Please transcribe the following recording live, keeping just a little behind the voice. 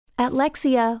At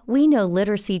Lexia, we know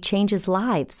literacy changes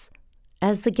lives.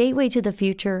 As the gateway to the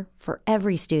future for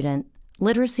every student,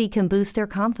 literacy can boost their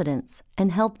confidence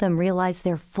and help them realize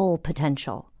their full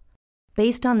potential.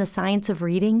 Based on the science of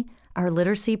reading, our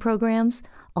literacy programs,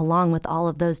 along with all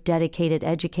of those dedicated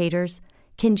educators,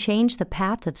 can change the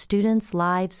path of students'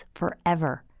 lives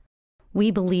forever.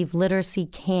 We believe literacy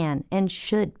can and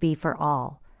should be for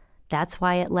all. That's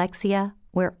why at Lexia,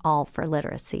 we're all for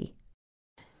literacy.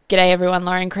 G'day everyone,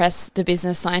 Lauren Kress, the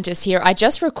business scientist here. I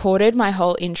just recorded my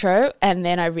whole intro and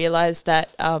then I realized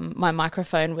that my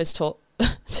microphone was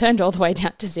turned all the way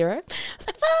down to 0. I was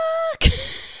like, fuck!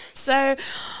 So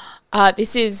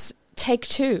this is take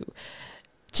 2.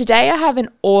 Today I have an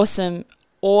awesome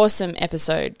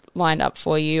episode lined up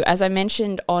for you. As I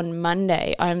mentioned on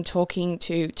Monday, I'm talking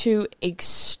to 2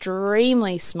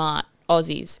 extremely smart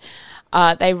Aussies.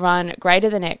 They run Greater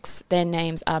Than X. Their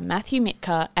names are Mathew,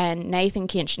 Mytka, and Nathan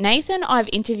Kinch. Nathan, I've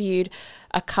interviewed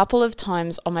a couple of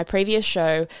times on my previous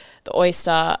show, The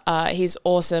Oyster. He's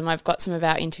awesome. I've got some of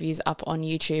our interviews up on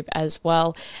YouTube as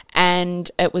well.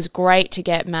 And it was great to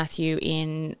get Mathew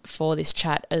in for this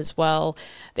chat as well.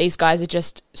 These guys are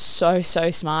just so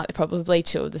smart. They're probably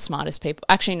 2 of the smartest people.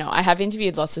 Actually, no, I have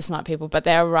interviewed lots of smart people, but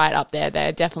they're right up there.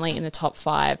 They're definitely in the top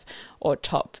 5 or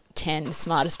top 10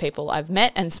 smartest people I've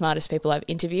met and smartest people I've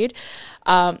interviewed.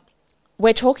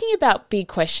 We're talking about big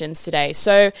questions today.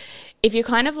 So if you're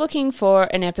kind of looking for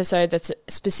an episode that's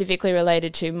specifically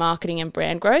related to marketing and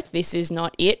brand growth, this is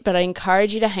not it, but I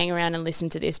encourage you to hang around and listen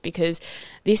to this because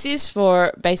this is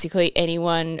for basically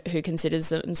anyone who considers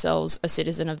themselves a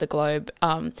citizen of the globe.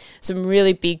 Some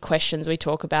really big questions we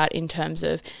talk about in terms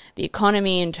of the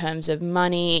economy, in terms of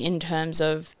money, in terms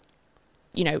of,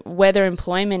 you know, whether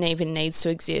employment even needs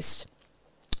to exist.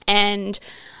 And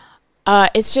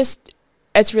it's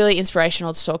really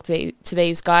inspirational to talk to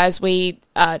these guys. We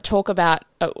talk about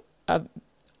a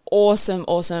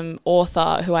awesome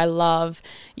author who I love,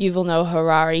 Yuval Noah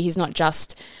Harari. He's not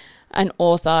just an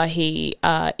author, he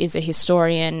is a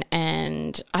historian,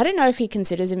 and I don't know if he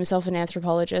considers himself an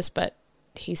anthropologist, but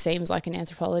he seems like an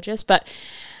anthropologist. But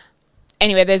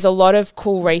anyway, there's a lot of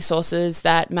cool resources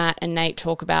that Matt and Nate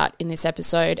talk about in this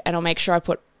episode, and I'll make sure I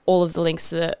put all of the links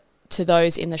to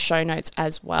those in the show notes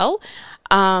as well.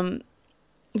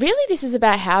 Really, this is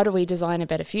about how do we design a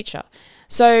better future.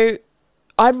 So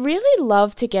I'd really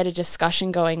love to get a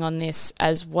discussion going on this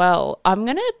as well. I'm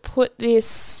going to put a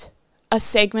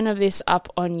segment of this up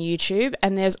on YouTube,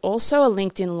 and there's also a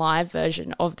LinkedIn Live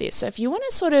version of this. So if you want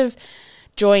to sort of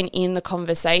join in the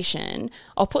conversation,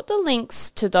 I'll put the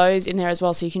links to those in there as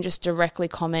well so you can just directly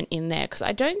comment in there, because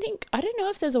I don't know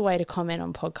if there's a way to comment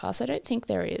on podcasts. I don't think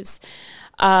there is.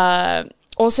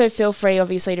 Also, feel free,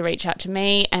 obviously, to reach out to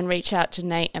me and reach out to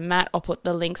Nate and Matt. I'll put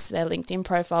the links to their LinkedIn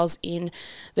profiles in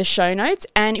the show notes.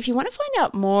 And if you want to find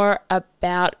out more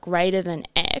about Greater Than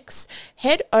X,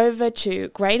 head over to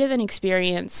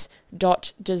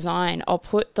greaterthanexperience.design. I'll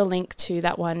put the link to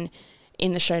that one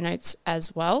in the show notes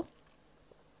as well.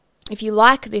 If you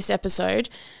like this episode,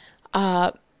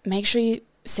 make sure you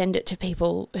send it to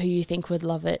people who you think would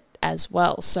love it as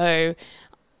well. So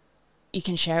you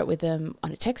can share it with them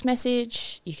on a text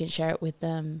message. You can share it with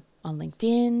them on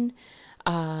LinkedIn.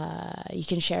 You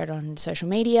can share it on social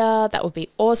media. That would be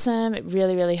awesome. It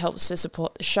really helps to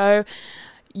support the show.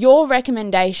 Your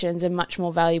recommendations are much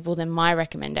more valuable than my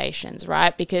recommendations,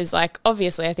 right? Because, like,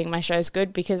 obviously I think my show's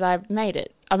good because I made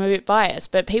it. I'm a bit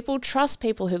biased, but people trust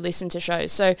people who listen to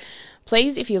shows. So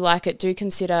please, if you like it, do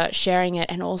consider sharing it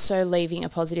and also leaving a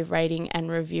positive rating and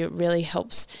review. It really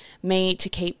helps me to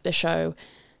keep the show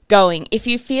going. If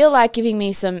you feel like giving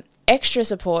me some extra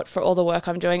support for all the work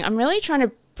I'm doing, I'm really trying to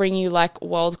bring you like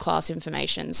world-class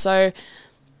information. So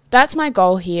that's my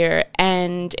goal here,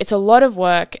 and it's a lot of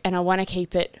work and I want to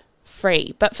keep it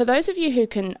free. But for those of you who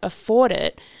can afford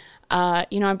it,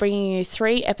 I'm bringing you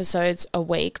 3 episodes a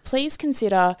week. Please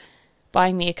consider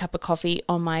buying me a cup of coffee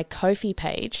on my Ko-fi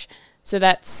page. So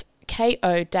that's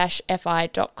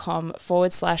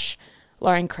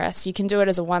ko-fi.com/Lauren Kress. You can do it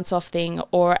as a once-off thing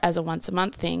or as a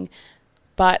once-a-month thing,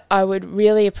 but I would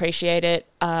really appreciate it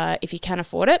if you can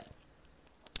afford it.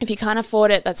 If you can't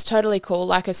afford it, that's totally cool.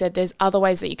 Like I said, there's other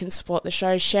ways that you can support the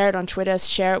show. Share it on Twitter,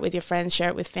 share it with your friends, share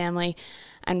it with family,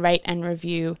 and rate and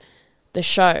review the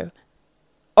show.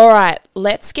 All right,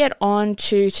 let's get on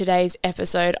to today's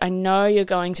episode. I know you're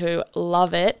going to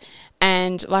love it.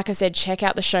 And like I said, check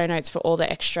out the show notes for all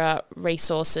the extra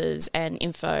resources and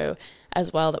info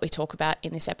as well that we talk about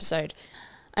in this episode.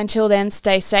 Until then,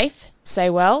 stay safe,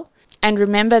 stay well, and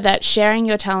remember that sharing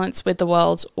your talents with the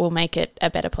world will make it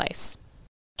a better place.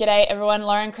 G'day everyone,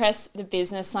 Lauren Kress, the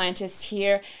business scientist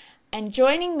here. And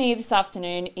joining me this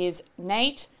afternoon is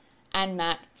Nate and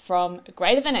Matt from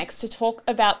Greater Than X to talk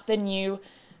about the new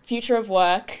future of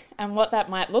work and what that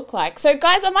might look like. So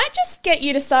guys, I might just get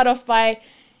you to start off by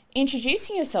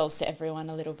introducing yourselves to everyone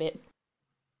a little bit.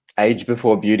 Age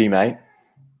before beauty, mate.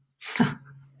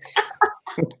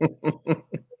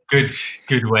 Good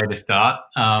way to start.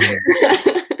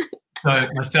 So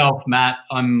myself, Matt,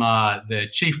 I'm the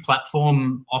Chief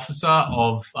Platform Officer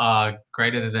of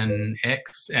Greater Than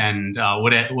X, and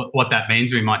what that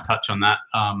means, we might touch on that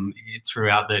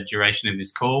throughout the duration of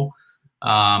this call.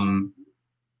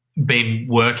 Been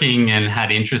working and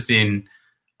had interest in,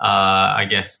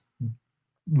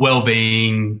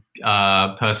 well-being,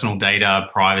 personal data,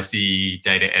 privacy,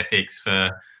 data ethics for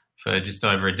just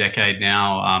over a decade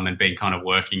now, and been kind of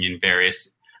working in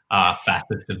various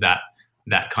facets of that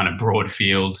kind of broad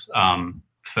field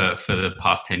for the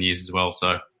past 10 years as well.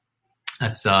 So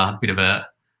that's a bit of a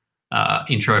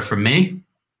intro from me.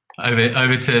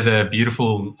 Over to the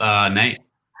beautiful Nate.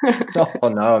 Oh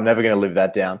no, I'm never going to live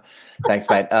that down. Thanks,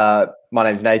 mate. My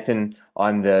name's Nathan.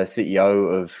 I'm the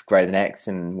CEO of Greater Than X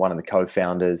and one of the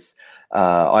co-founders.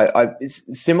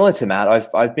 It's similar to Matt.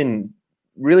 I've been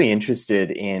really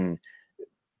interested in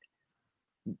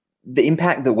the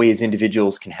impact that we as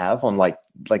individuals can have on like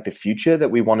the future that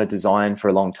we want to design for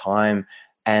a long time,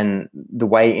 and the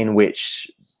way in which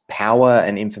power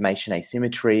and information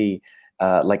asymmetry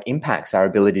impacts our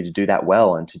ability to do that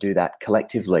well and to do that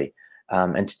collectively,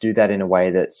 and to do that in a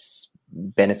way that's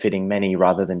benefiting many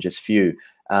rather than just few.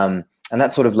 And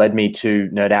that sort of led me to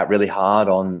nerd out really hard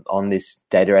on this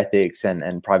data ethics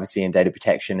and privacy and data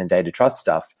protection and data trust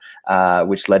stuff,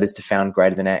 which led us to found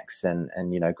Greater Than X. And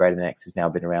Greater Than X has now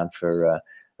been around for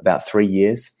about 3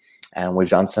 years. And we've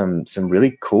done some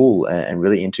really cool and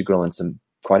really integral and some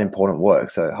quite important work.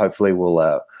 So hopefully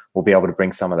we'll be able to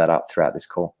bring some of that up throughout this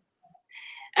call.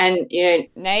 And,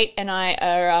 Nate and I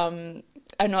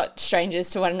are not strangers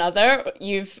to one another.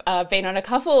 You've been on a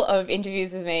couple of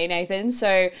interviews with me, Nathan.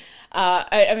 So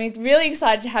I'm really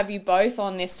excited to have you both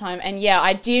on this time. And yeah,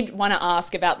 I did want to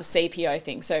ask about the CPO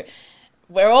thing. So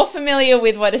we're all familiar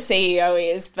with what a CEO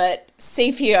is, but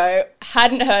CPO,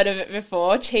 hadn't heard of it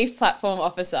before, Chief Platform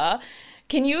Officer.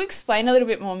 Can you explain a little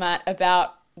bit more, Matt,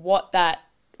 about what that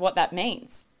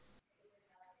means?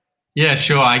 Yeah,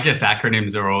 sure. I guess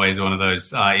acronyms are always one of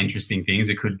those interesting things.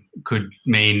 It could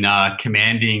mean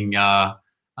commanding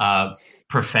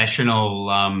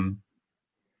professional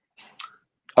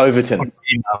Overton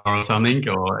or something,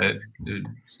 or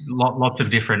lots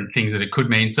of different things that it could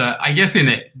mean. So I guess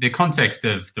in the context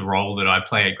of the role that I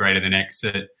play at Greater Than X,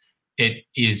 it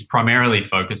is primarily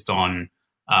focused on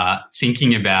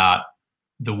thinking about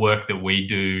the work that we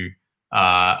do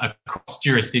across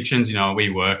jurisdictions. We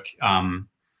work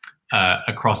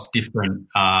across different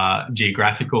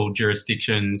geographical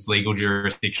jurisdictions, legal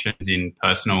jurisdictions, in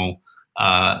personal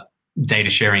data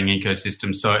sharing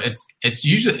ecosystems. So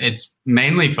it's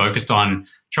mainly focused on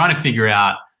trying to figure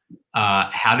out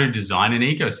how to design an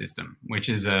ecosystem, which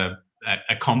is a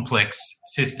complex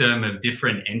system of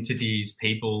different entities,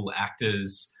 people,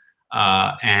 actors,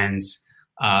 and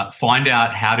find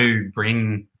out how to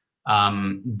bring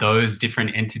those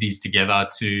different entities together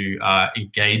to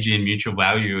engage in mutual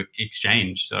value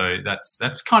exchange. So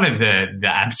that's kind of the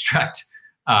abstract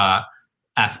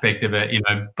aspect of it,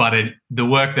 but the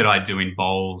work that I do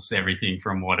involves everything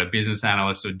from what a business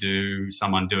analyst would do,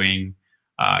 someone doing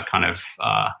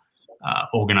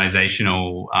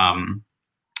organizational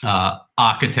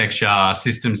architecture,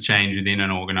 systems change within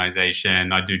an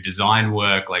organization. I do design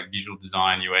work like visual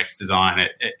design, UX design.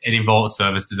 It involves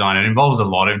service design. It involves a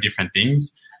lot of different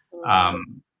things.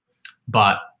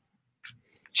 But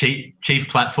Chief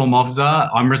Platform Officer,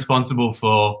 I'm responsible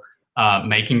for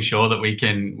making sure that we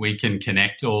can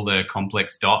connect all the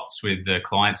complex dots with the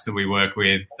clients that we work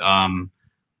with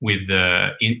the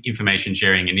information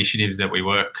sharing initiatives that we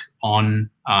work on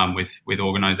with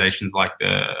organisations like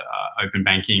the Open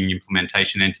Banking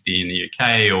Implementation Entity in the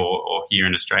UK or here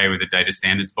in Australia with the Data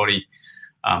Standards Body.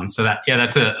 So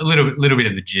that's a little bit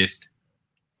of the gist.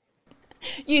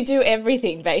 You do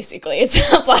everything, basically, it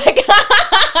sounds like.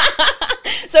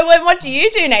 So what do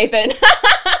you do, Nathan?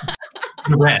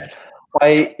 Correct.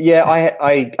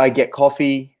 I get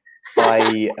coffee.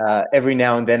 I every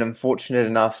now and then I'm fortunate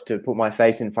enough to put my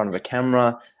face in front of a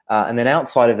camera. And then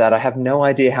outside of that, I have no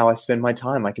idea how I spend my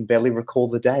time. I can barely recall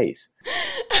the days.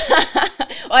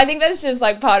 Well, I think that's just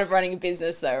like part of running a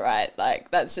business though, right?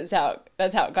 Like that's how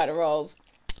it kind of rolls.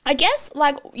 I guess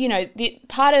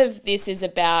part of this is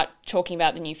about talking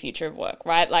about the new future of work,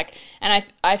 right? Like, and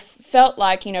I felt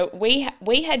like,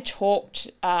 we had talked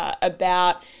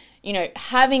about,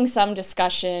 having some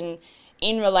discussion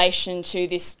in relation to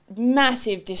this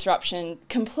massive disruption,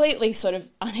 completely sort of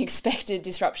unexpected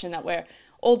disruption that we're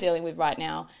all dealing with right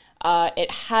now. It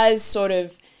has sort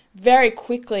of very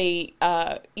quickly,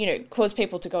 caused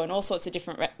people to go in all sorts of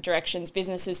different directions,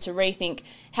 businesses to rethink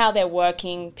how they're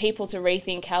working, people to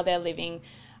rethink how they're living.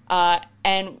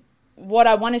 And what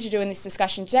I wanted to do in this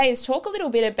discussion today is talk a little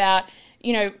bit about,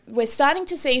 we're starting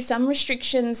to see some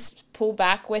restrictions pull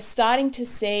back. We're starting to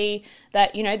see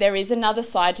that, there is another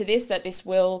side to this, that this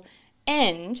will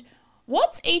end.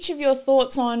 What's each of your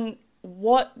thoughts on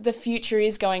what the future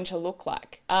is going to look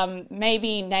like?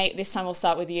 Maybe, Nate, this time we'll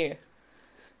start with you.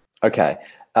 Okay.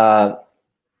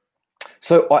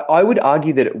 So I would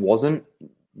argue that it wasn't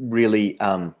really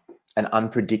an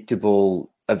unpredictable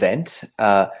event.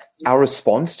 Our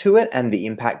response to it and the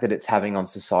impact that it's having on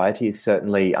society is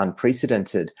certainly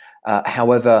unprecedented.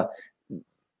 However,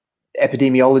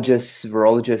 epidemiologists,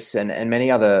 virologists, and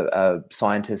many other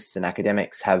scientists and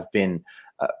academics have been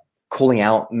calling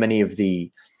out many of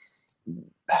the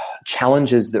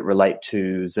challenges that relate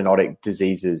to zoonotic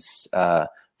diseases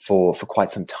for quite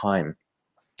some time.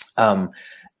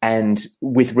 And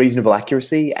with reasonable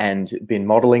accuracy, and been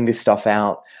modeling this stuff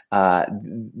out.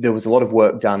 There was a lot of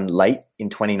work done late in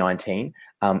 2019,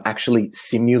 actually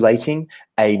simulating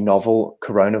a novel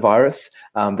coronavirus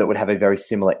that would have a very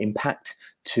similar impact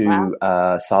to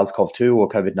SARS-CoV-2 or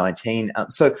COVID-19.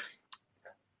 So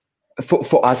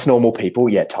for us normal people,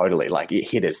 yeah, totally, like it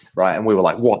hit us, right? And we were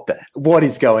like, what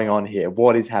is going on here?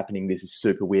 What is happening? This is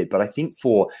super weird. But I think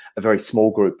for a very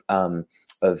small group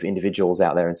of individuals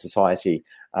out there in society,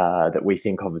 that we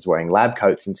think of as wearing lab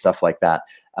coats and stuff like that,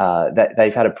 that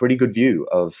they've had a pretty good view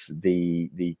of the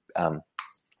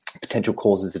potential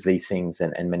causes of these things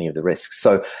and many of the risks.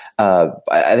 So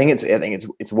I think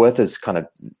it's worth us kind of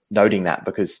noting that,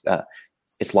 because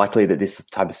it's likely that this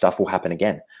type of stuff will happen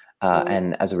again.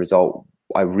 And as a result,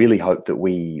 I really hope that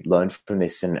we learn from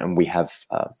this and we have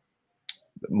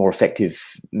more effective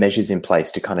measures in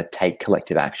place to kind of take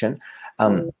collective action.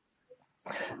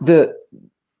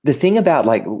 The thing about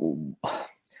like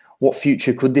what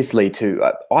future could this lead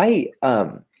to? I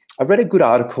read a good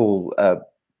article a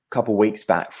couple weeks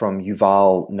back from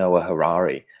Yuval Noah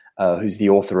Harari, who's the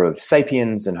author of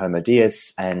 *Sapiens* and *Homo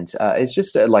Deus*, and is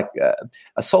just a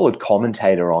solid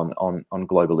commentator on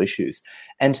global issues.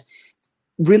 And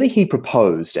really, he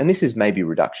proposed, and this is maybe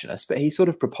reductionist, but he sort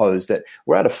of proposed that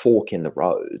we're at a fork in the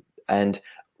road, and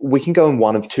we can go in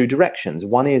one of two directions.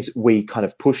 One is we kind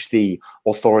of push the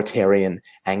authoritarian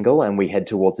angle and we head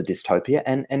towards a dystopia.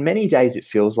 And many days it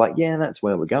feels like, yeah, that's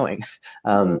where we're going.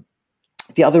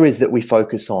 The other is that we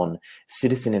focus on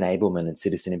citizen enablement and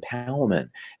citizen empowerment,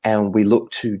 and we look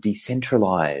to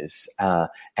decentralize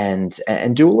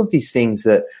and do all of these things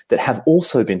that have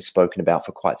also been spoken about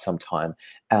for quite some time,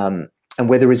 and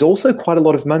where there is also quite a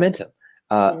lot of momentum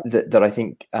that I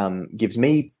think gives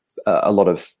me a lot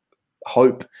of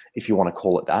hope, if you want to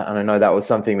call it that. And I know that was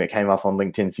something that came up on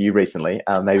LinkedIn for you recently.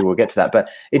 Maybe we'll get to that, but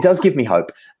it does give me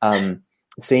hope.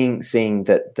 Seeing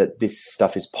that this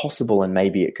stuff is possible and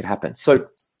maybe it could happen. So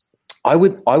I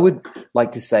would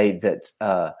like to say that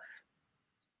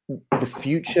the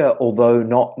future, although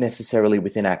not necessarily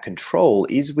within our control,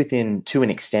 is within, to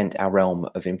an extent, our realm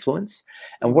of influence.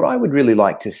 And what I would really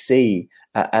like to see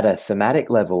at a thematic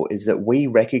level is that we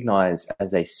recognize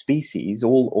as a species, I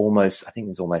think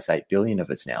there's almost 8 billion of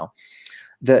us now,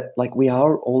 that like we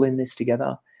are all in this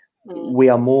together. We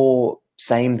are more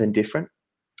same than different.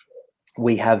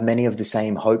 We have many of the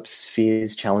same hopes,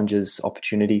 fears, challenges,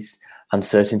 opportunities,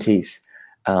 uncertainties.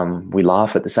 We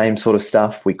laugh at the same sort of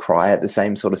stuff. We cry at the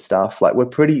same sort of stuff. Like we're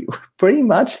pretty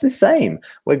much the same.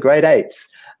 We're great apes.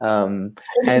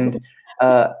 And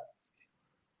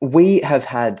we have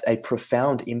had a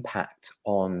profound impact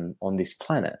on this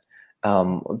planet,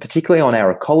 particularly on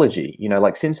our ecology.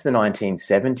 Like since the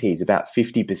 1970s, about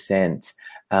 50%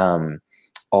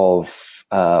 of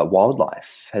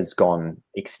wildlife has gone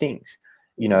extinct.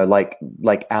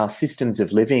 Like our systems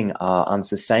of living are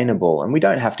unsustainable, and we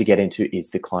don't have to get into, is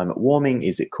the climate warming?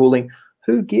 Is it cooling?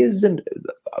 Who gives? And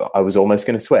I was almost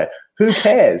going to swear. Who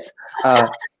cares?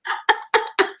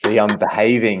 See, I'm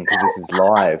behaving because this is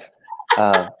live.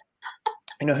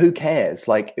 Who cares?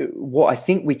 Like, what I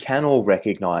think we can all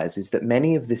recognize is that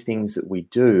many of the things that we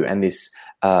do and this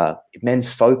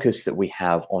immense focus that we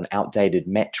have on outdated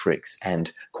metrics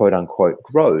and quote unquote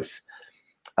growth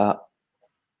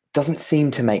doesn't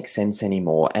seem to make sense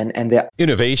anymore. And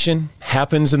innovation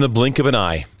happens in the blink of an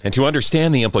eye. And to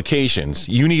understand the implications,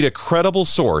 you need a credible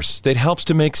source that helps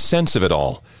to make sense of it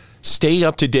all. Stay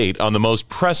up to date on the most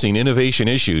pressing innovation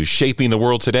issues shaping the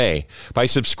world today by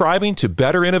subscribing to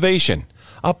Better Innovation,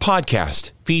 a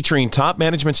podcast featuring top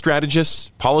management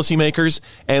strategists, policymakers,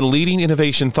 and leading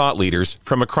innovation thought leaders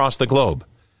from across the globe.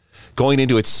 Going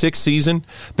into its 6th season,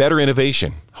 Better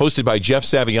Innovation, hosted by Jeff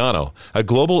Saviano, a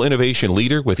global innovation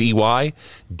leader with EY,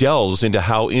 delves into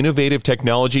how innovative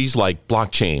technologies like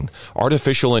blockchain,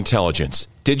 artificial intelligence,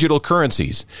 digital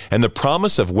currencies, and the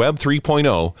promise of Web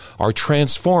 3.0 are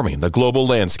transforming the global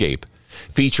landscape.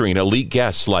 Featuring elite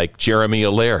guests like Jeremy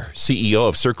Allaire, CEO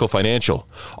of Circle Financial,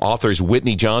 authors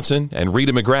Whitney Johnson and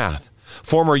Rita McGrath,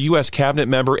 former U.S. Cabinet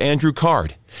member Andrew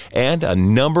Card, and a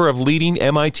number of leading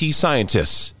MIT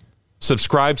scientists.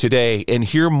 Subscribe today and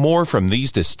hear more from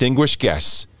these distinguished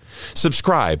guests.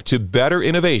 Subscribe to Better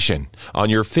Innovation on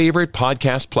your favorite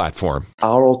podcast platform.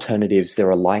 Our alternatives, there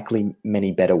are likely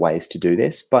many better ways to do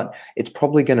this, but it's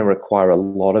probably going to require a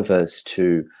lot of us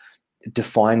to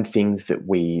define things that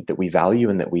we value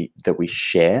and that we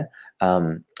share,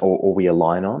 or we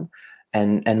align on,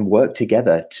 and work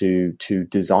together to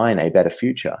design a better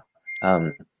future.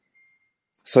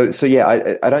 So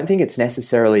yeah, I don't think it's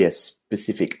necessarily a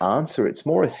specific answer. It's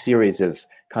more a series of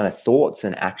kind of thoughts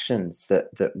and actions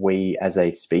that we as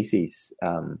a species,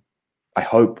 I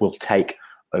hope, will take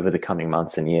over the coming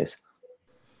months and years.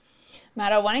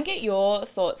 Matt, I want to get your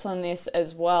thoughts on this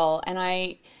as well. And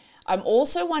I'm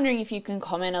also wondering if you can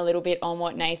comment a little bit on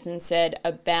what Nathan said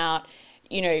about,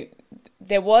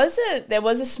 there was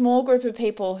a small group of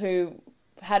people who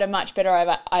had a much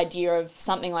better idea of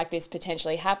something like this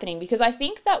potentially happening, because I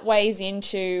think that weighs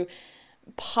into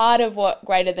part of what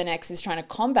Greater Than X is trying to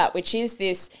combat, which is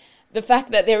the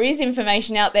fact that there is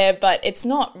information out there, but it's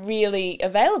not really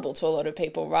available to a lot of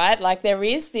people, right? Like there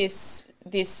is this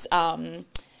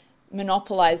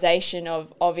monopolization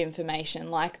of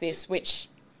information like this, which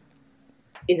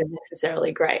isn't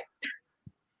necessarily great.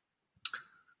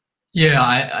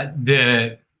 Yeah,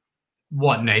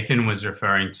 what Nathan was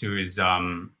referring to is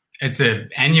it's an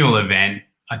annual event.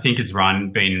 I think it's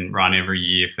been run every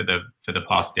year for the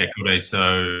past decade or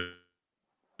so.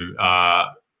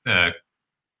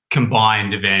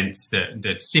 Combined events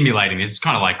that simulating this. It's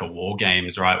kind of like a war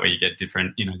games, right? Where you get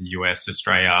different, the US,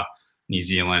 Australia, New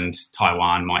Zealand,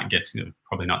 Taiwan might get to,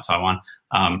 probably not Taiwan,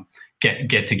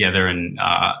 get together and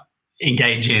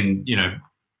engage in,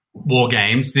 war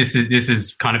games. This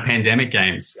is kind of pandemic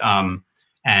games.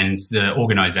 And the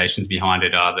organizations behind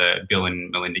it are the Bill and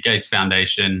Melinda Gates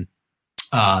Foundation,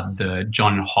 the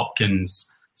John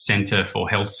Hopkins Center for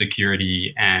Health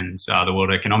Security, and the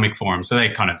World Economic Forum. So they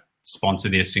kind of sponsor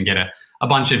this and get a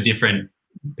bunch of different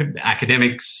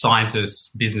academics,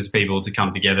 scientists, business people to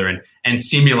come together and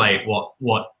simulate what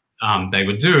they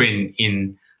would do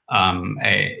in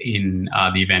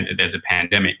the event that there's a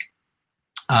pandemic.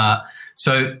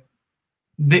 So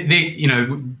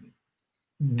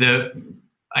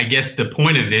I guess the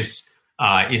point of this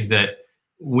is that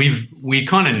we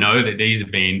kind of know that there's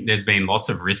been lots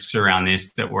of risks around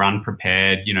this, that we're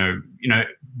unprepared.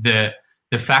 The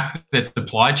fact that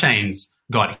supply chains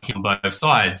got hit on both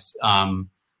sides,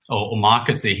 or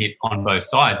markets are hit on both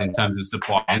sides in terms of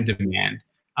supply and demand,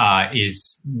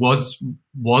 was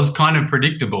kind of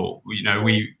predictable.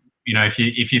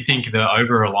 If you think the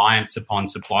over reliance upon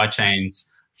supply chains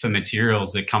for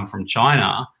materials that come from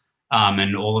China.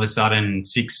 And all of a sudden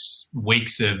 6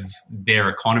 weeks of their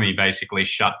economy basically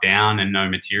shut down and no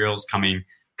materials coming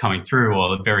through,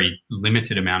 or a very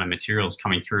limited amount of materials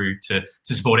coming through to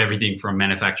support everything from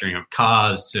manufacturing of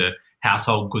cars to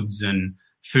household goods and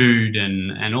food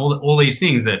and all these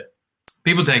things that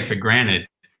people take for granted.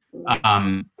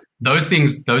 Those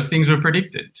things were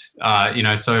predicted.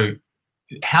 So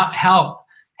how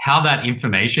that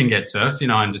information gets us,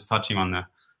 I'm just touching on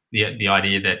the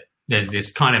idea that there's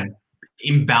this kind of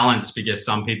imbalance because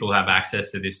some people have access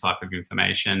to this type of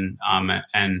information,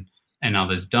 and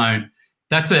others don't.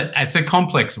 It's a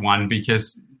complex one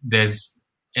because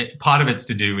part of it's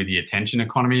to do with the attention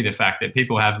economy, the fact that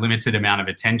people have limited amount of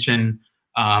attention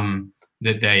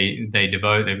that they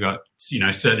devote. They've got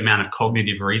a certain amount of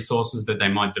cognitive resources that they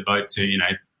might devote to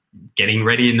getting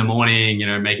ready in the morning,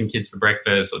 making kids for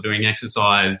breakfast, or doing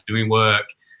exercise, doing work,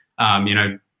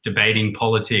 debating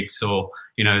politics, or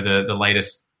the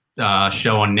latest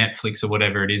show on Netflix or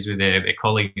whatever it is with their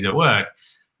colleagues at work.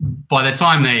 By the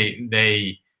time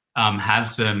they have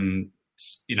some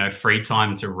free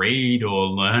time to read or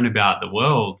learn about the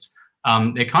world,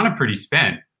 they're kind of pretty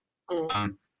spent.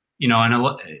 And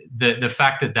the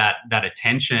fact that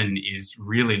attention is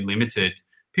really limited,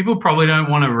 people probably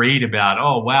don't want to read about,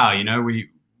 oh wow,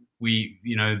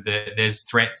 there's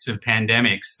threats of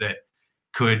pandemics that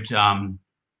could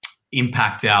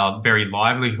impact our very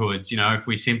livelihoods. If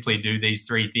we simply do these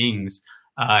three things,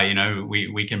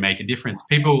 we can make a difference.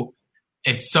 People,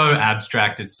 it's so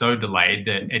abstract, it's so delayed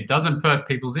that it doesn't perk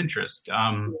people's interest.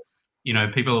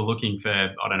 People are looking for,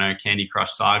 I don't know, Candy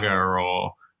Crush Saga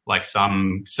or like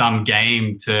some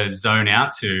game to zone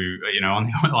out to,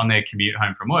 on their commute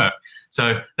home from work.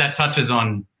 So that touches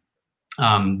on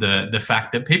the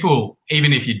fact that people,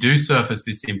 even if you do surface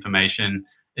this information,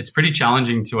 it's pretty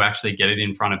challenging to actually get it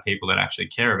in front of people that actually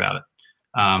care about it.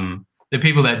 The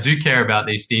people that do care about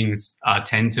these things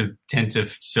tend to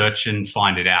search and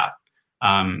find it out.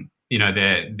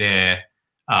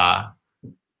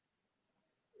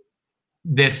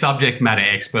 They're subject matter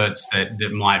experts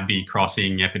that might be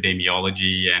crossing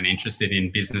epidemiology and interested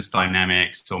in business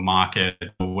dynamics or market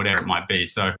or whatever it might be.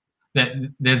 So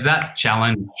there's that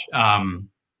challenge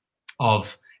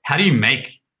of how do you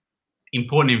make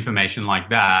important information like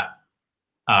that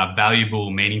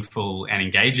valuable, meaningful, and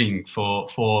engaging for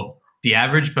the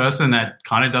average person that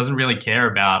kind of doesn't really care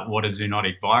about what a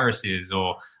zoonotic virus is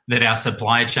or that our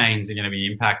supply chains are going to be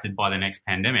impacted by the next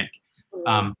pandemic.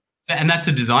 And that's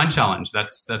a design challenge.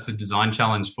 That's a design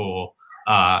challenge for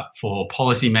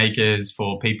policymakers,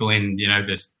 for people in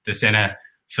the Center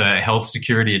for Health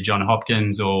Security at Johns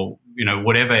Hopkins or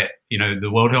whatever the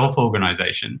World Health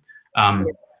Organization. And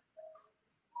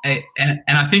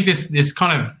I think this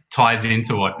kind of ties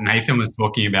into what Nathan was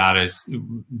talking about, is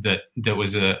that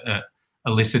was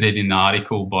elicited in the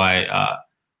article by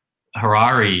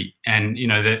Harari, and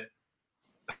that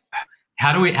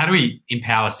how do we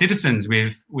empower citizens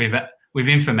with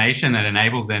information that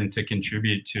enables them to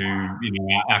contribute to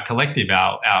our collective,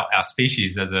 our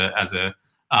species as a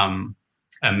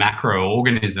macro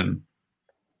organism.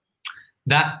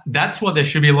 That's what there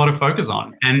should be a lot of focus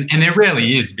on, and there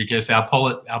rarely is, because our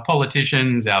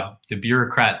politicians, the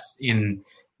bureaucrats in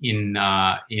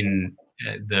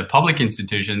the public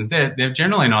institutions, they're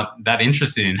generally not that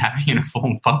interested in having an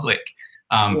informed public.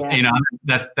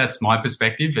 That's my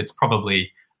perspective. It's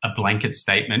probably a blanket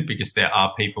statement, because there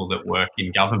are people that work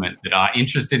in government that are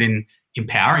interested in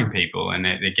empowering people, and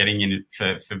they're getting in it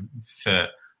for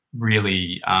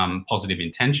really positive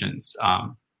intentions.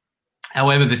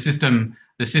 However, the system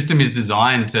is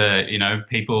designed to,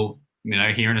 people,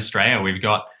 here in Australia, we've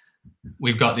got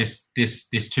this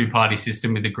two-party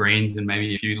system with the Greens and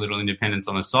maybe a few little independents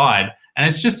on the side, and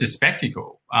it's just a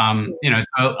spectacle. So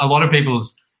a lot of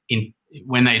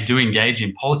when they do engage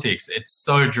in politics, it's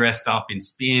so dressed up in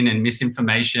spin and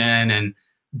misinformation and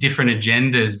different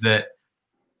agendas that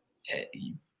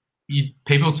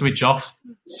people switch off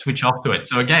to it.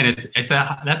 So again,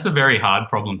 that's a very hard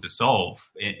problem to solve.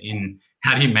 In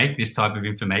how do you make this type of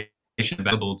information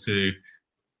available to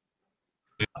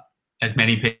as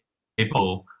many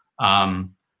people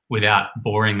without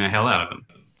boring the hell out of them?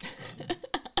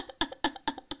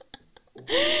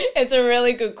 It's a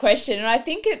really good question. And I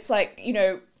think it's like,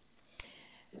 I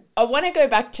want to go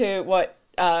back to what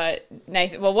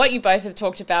Nathan, what you both have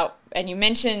talked about, and you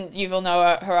mentioned Yuval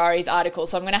Noah Harari's article.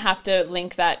 So I'm going to have to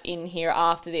link that in here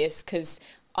after this, because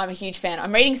I'm a huge fan.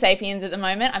 I'm reading Sapiens at the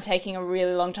moment. I'm taking a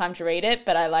really long time to read it,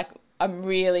 but I'm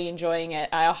really enjoying it.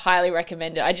 I highly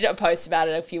recommend it. I did a post about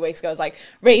it a few weeks ago. I was like,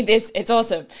 read this, it's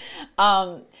awesome.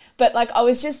 But I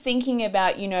was just thinking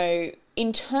about,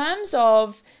 in terms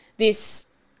of this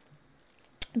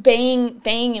being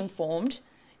informed,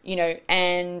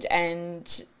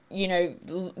 and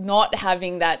not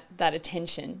having that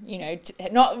attention,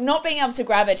 not being able to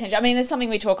grab attention. I mean, that's something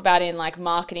we talk about in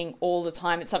marketing all the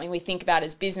time. It's something we think about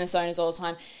as business owners all the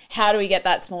time. How do we get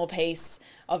that small piece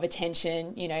of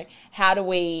attention? How do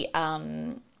we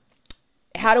kind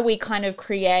of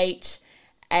create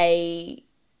a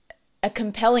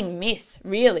compelling myth,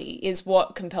 really, is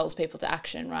what compels people to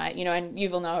action, right? And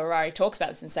Yuval Noah Harari talks about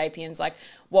this in Sapiens,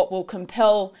 what will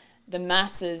compel the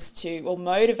masses or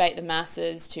motivate the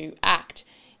masses to act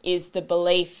is the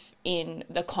belief in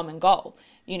the common goal.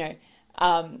 In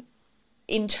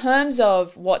terms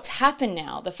of what's happened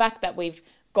now, the fact that we've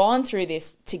gone through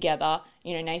this together,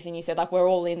 Nathan, you said we're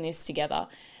all in this together.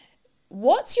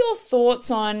 What's your thoughts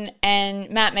on, and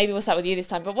Matt, maybe we'll start with you this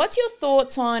time, but what's your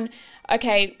thoughts on,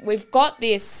 okay, we've got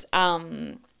this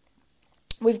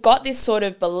sort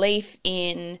of belief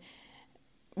in,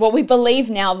 well, we believe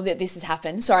now that this has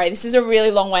happened. Sorry, this is a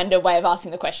really long-winded way of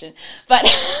asking the question, but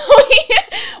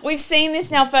we've seen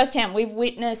this now firsthand. We've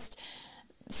witnessed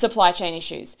supply chain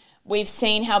issues. We've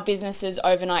seen how businesses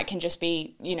overnight can just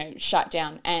be, shut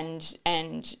down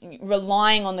and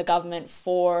relying on the government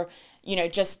for,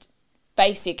 just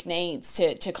basic needs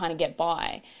to kind of get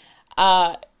by.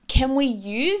 Can we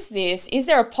use this? Is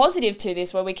there a positive to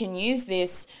this where we can use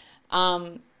this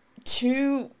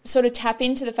to sort of tap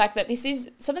into the fact that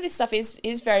some of this stuff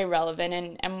is very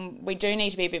relevant, and we do need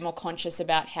to be a bit more conscious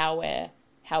about how we're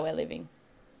living.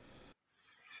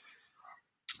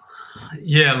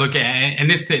 Yeah, look, and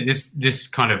this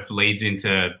kind of leads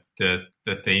into the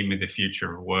theme of the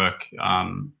future of work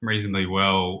reasonably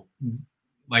well.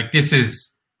 Like, this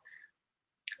is,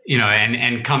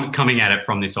 and coming at it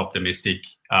from this optimistic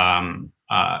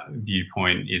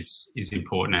viewpoint is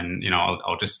important, and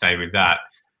I'll just stay with that.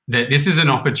 That this is an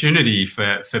opportunity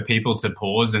for people to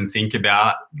pause and think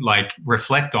about, like,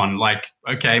 reflect on, like,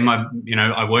 okay,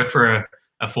 I work for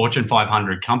a Fortune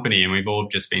 500 company, and we've all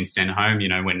just been sent home.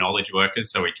 We're knowledge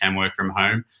workers, so we can work from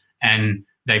home, and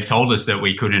they've told us that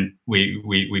we couldn't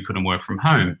work from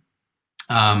home.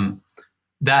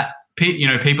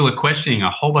 People are questioning a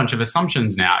whole bunch of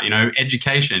assumptions now.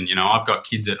 Education. I've got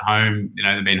kids at home.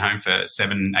 They've been home for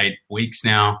 7-8 weeks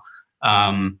now.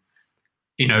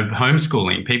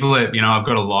 Homeschooling. People are. I've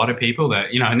got a lot of people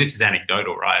that and this is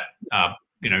anecdotal, right?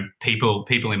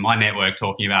 People in my network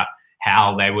talking about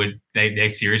how they're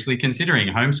seriously considering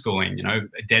homeschooling. A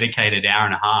dedicated hour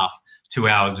and a half, 2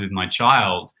 hours with my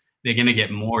child. They're going to get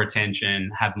more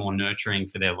attention, have more nurturing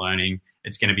for their learning.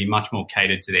 It's going to be much more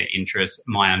catered to their interests,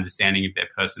 my understanding of their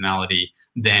personality,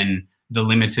 than the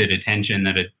limited attention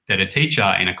that a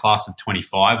teacher in a class of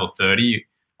 25 or 30,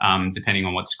 depending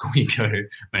on what school you go to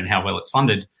and how well it's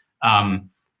funded, that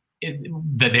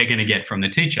they're going to get from the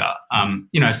teacher.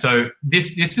 So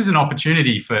this is an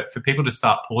opportunity for people to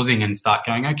start pausing and start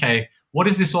going, okay, what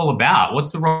is this all about?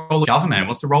 What's the role of government?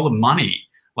 What's the role of money?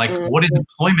 Like, what is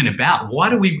employment about? Why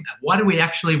do we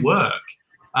actually work?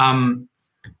 And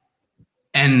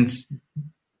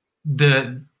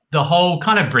the whole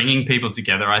kind of bringing people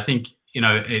together, I think,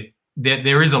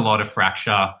 there is a lot of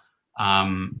fracture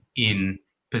in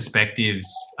perspectives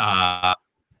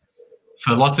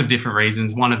for lots of different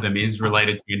reasons. One of them is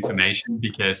related to information,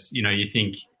 because, you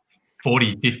think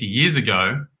 40, 50 years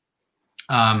ago,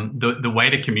 the way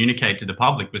to communicate to the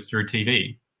public was through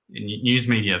TV, news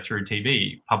media, through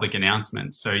TV, public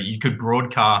announcements. So you could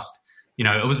broadcast,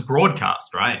 it was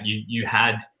broadcast, right? You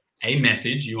had a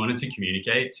message you wanted to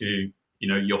communicate to,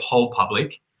 your whole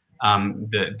public,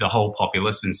 the whole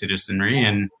populace and citizenry,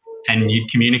 and you'd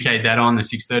communicate that on the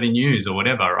 6:30 news or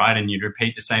whatever, right? And you'd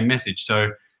repeat the same message.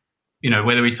 So,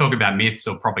 whether we talk about myths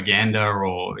or propaganda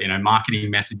or, marketing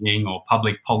messaging or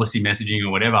public policy messaging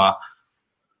or whatever,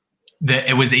 that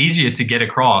it was easier to get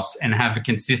across and have a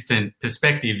consistent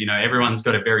perspective. Everyone's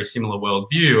got a very similar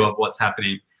worldview of what's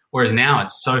happening, whereas now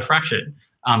it's so fractured.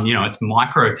 It's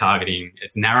micro-targeting,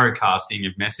 it's narrow casting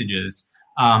of messages,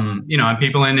 and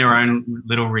people in their own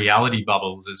little reality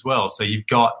bubbles as well. So you've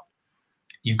got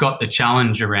the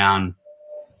challenge around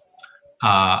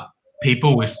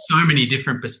people with so many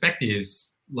different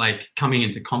perspectives, like, coming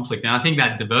into conflict. And I think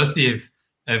that diversity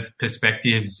of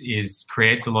perspectives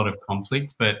creates a lot of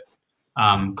conflict, but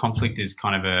conflict is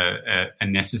kind of a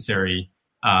necessary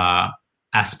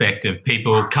aspect of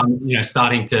people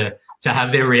starting to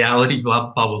have their reality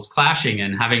bubbles clashing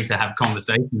and having to have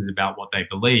conversations about what they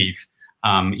believe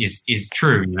is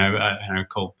true.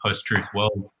 Called post-truth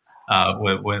world,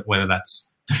 whether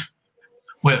that's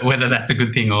a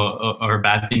good thing or a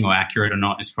bad thing or accurate or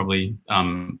not is probably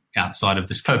outside of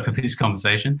the scope of this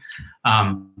conversation.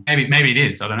 Maybe it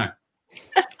is. I don't know.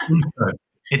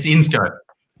 It's in scope.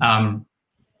 And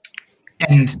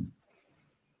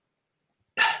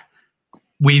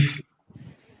we've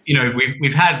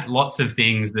had lots of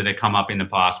things that have come up in the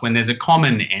past when there's a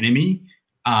common enemy,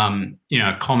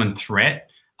 a common threat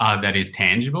that is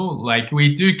tangible. Like,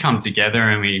 we do come together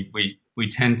and we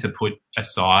tend to put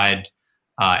aside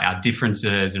our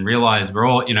differences and realize we're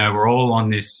all on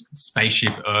this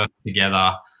spaceship Earth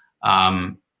together,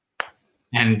 and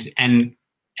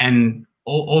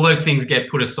all those things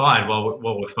get put aside while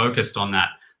we're focused on that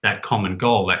common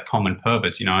goal, that common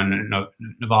purpose. And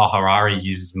Naval Harari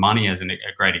uses money as a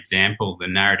great example, the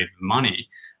narrative of money.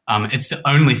 It's the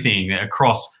only thing that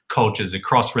across cultures,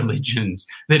 across religions,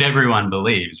 that everyone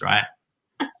believes, right?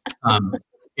 That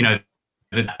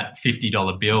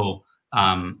 $50 bill,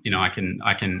 I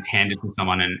can hand it to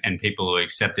someone and people will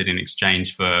accept it in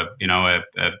exchange for,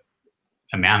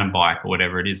 a mountain bike or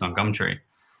whatever it is on Gumtree.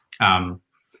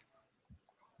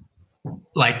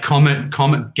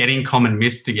 Getting common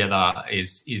myths together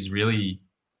is really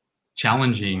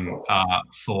challenging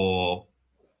for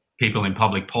people in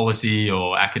public policy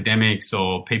or academics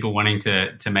or people wanting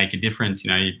to make a difference.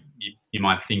 You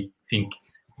might think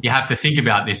you have to think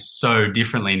about this so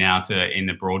differently now in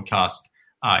the broadcast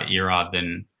era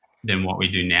than what we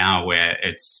do now, where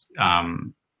it's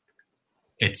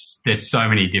there's so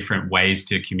many different ways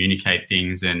to communicate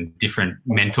things and different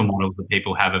mental models that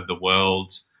people have of the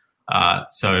world.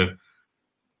 So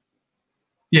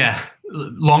yeah,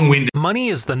 long-winded. Money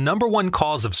is the number one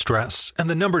cause of stress and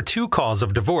the number two cause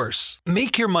of divorce.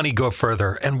 Make your money go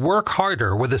further and work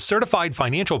harder with a certified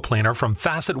financial planner from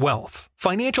Facet Wealth.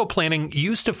 Financial planning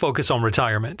used to focus on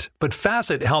retirement, but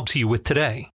Facet helps you with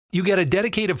today. You get a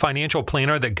dedicated financial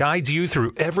planner that guides you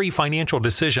through every financial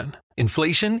decision.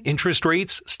 Inflation, interest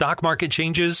rates, stock market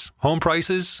changes, home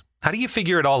prices. How do you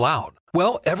figure it all out?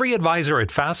 Well, every advisor at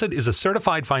Facet is a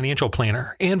certified financial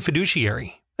planner and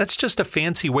fiduciary. That's just a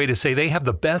fancy way to say they have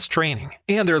the best training,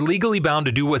 and they're legally bound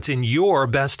to do what's in your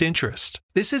best interest.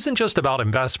 This isn't just about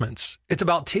investments. It's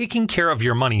about taking care of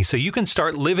your money so you can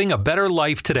start living a better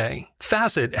life today.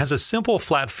 Facet has a simple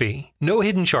flat fee, no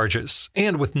hidden charges,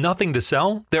 and with nothing to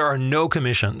sell, there are no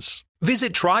commissions.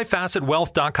 Visit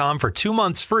tryfacetwealth.com for 2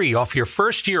 months free off your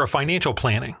first year of financial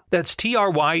planning. That's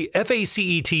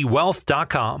TRYFACET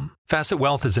wealth.com. Facet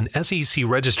Wealth is an SEC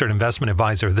registered investment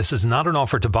advisor. This is not an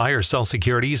offer to buy or sell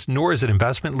securities, nor is it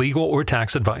investment, legal, or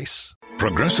tax advice.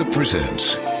 Progressive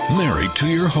presents Married to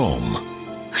Your Home.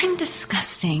 I'm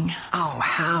disgusting. Oh,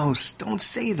 House, don't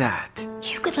say that.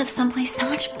 You could live someplace so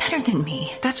much better than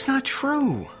me. That's not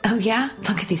true. Oh, yeah?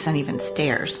 Look at these uneven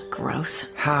stairs.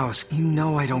 Gross. House, you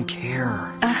know I don't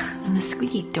care. Ugh, and the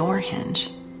squeaky door hinge.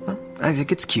 Well, I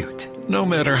think it's cute. No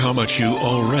matter how much you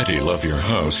already love your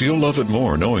house, you'll love it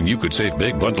more knowing you could save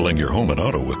big bundling your home and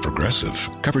auto with Progressive.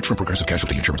 Coverage from Progressive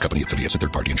Casualty Insurance Company, affiliates, and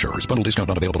third-party insurers. Bundle discount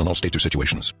not available in all states or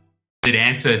situations. The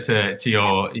answer to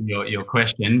your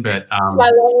question, but my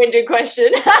long-winded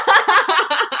question.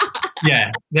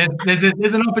 Yeah,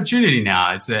 there's an opportunity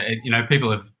now. It's people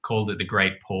have called it the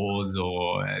great pause,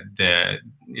 or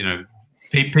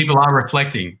people are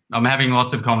reflecting. I'm having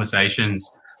lots of conversations,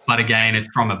 but again, it's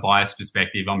from a biased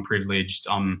perspective. I'm privileged.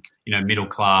 I'm middle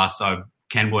class. I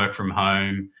can work from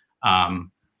home.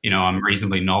 I'm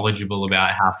reasonably knowledgeable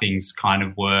about how things kind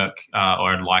of work,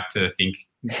 or I'd like to think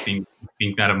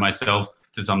that of myself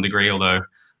to some degree, although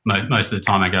most of the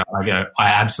time I go, I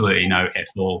absolutely know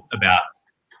all about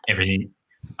everything.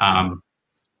 So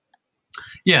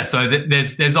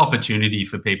there's opportunity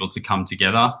for people to come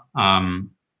together,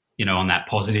 on that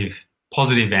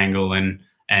positive angle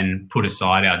and put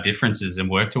aside our differences and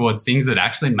work towards things that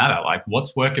actually matter. Like,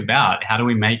 what's work about? How do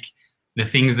we make the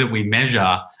things that we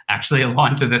measure actually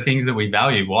align to the things that we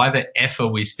value? Why the F are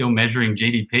we still measuring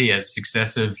GDP as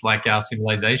success of our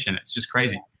civilization? It's just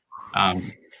crazy.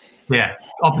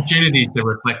 Opportunity to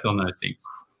reflect on those things.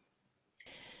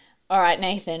 All right,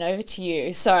 Nathan, over to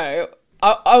you. So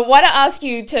I want to ask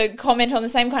you to comment on the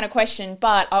same kind of question,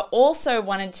 but I also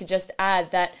wanted to just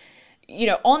add that,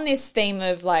 on this theme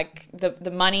of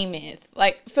the money myth,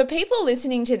 for people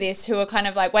listening to this who are kind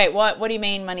of like, wait, what do you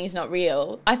mean money's not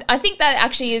real? I think that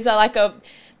actually is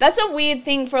that's a weird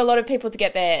thing for a lot of people to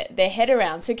get their head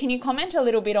around. So can you comment a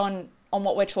little bit on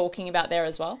what we're talking about there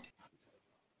as well?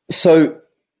 So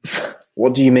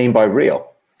what do you mean by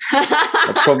real?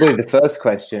 That's probably the first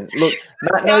question. Look,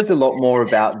 Matt knows a lot more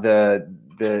about the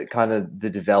kind of the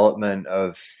development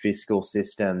of fiscal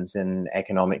systems and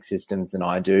economic systems than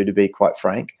I do, to be quite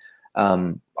frank.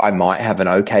 I might have an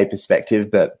okay perspective,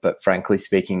 but frankly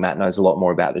speaking, Matt knows a lot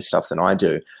more about this stuff than I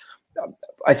do.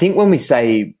 I think when we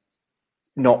say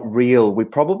not real, we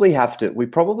probably have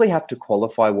to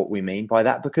qualify what we mean by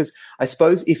that, because I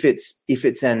suppose if it's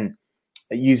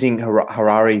using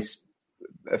Harari's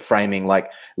framing,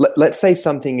 let's say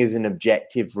something is an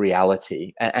objective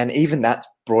reality, and even that's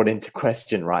brought into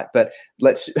question, right? But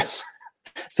let's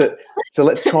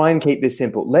try and keep this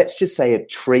simple. Let's just say a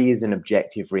tree is an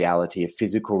objective reality, a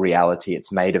physical reality.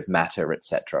 It's made of matter,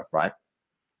 etc., right?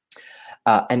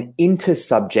 An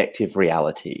intersubjective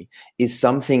reality is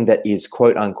something that is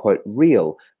quote unquote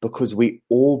real because we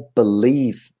all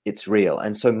believe it's real.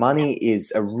 And so money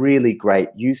is a really great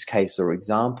use case or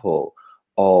example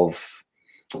of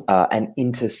an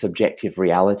intersubjective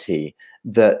reality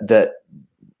that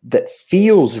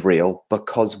feels real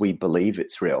because we believe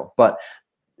it's real. But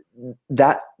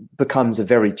that becomes a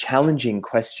very challenging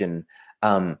question,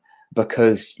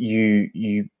 because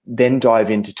you then dive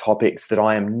into topics that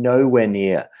I am nowhere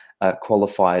near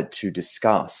qualified to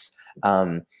discuss.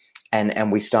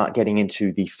 And we start getting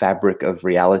into the fabric of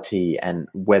reality and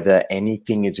whether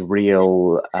anything is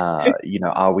real.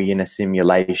 Are we in a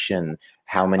simulation?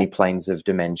 How many planes of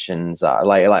dimensions?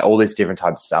 Like all this different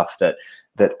type of stuff that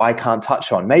I can't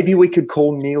touch on. Maybe we could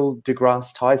call Neil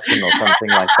deGrasse Tyson or something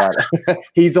like that.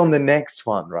 He's on the next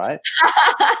one, right?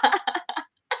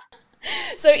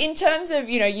 So in terms of,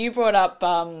 you brought up,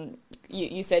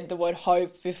 you said the word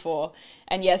hope before.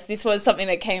 And yes, this was something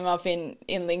that came up in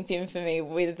LinkedIn for me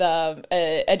with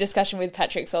a discussion with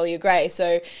Patrick Solier-Gray.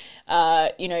 So,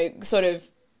 sort of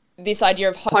this idea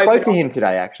of hope. I spoke to him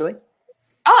today, actually.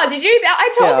 Oh, did you?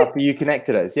 I told you. After you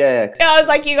connected us. Yeah. I was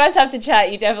like, you guys have to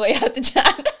chat. You definitely have to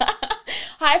chat.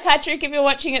 Hi, Patrick, if you're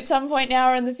watching at some point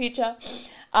now or in the future.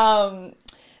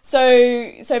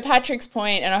 So Patrick's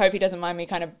point, and I hope he doesn't mind me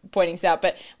kind of pointing this out,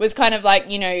 but was kind of like,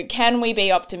 can we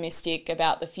be optimistic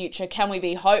about the future? Can we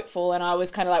be hopeful? And I was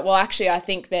kind of like, well, actually, I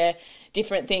think they're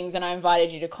different things, and I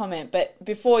invited you to comment. But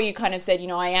before you kind of said,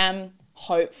 I am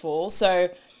hopeful. So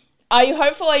are you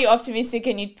hopeful? Are you optimistic?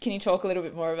 Can you talk a little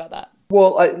bit more about that?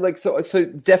 Well, so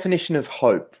definition of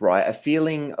hope, right? A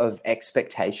feeling of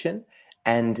expectation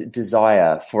and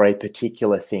desire for a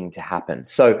particular thing to happen.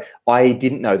 So I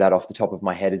didn't know that off the top of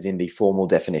my head as in the formal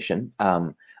definition,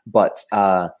 but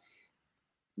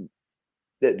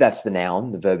that's the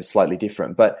noun. The verb is slightly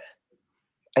different. But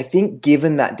I think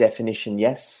given that definition,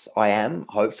 yes, I am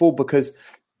hopeful because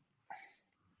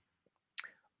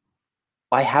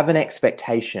I have an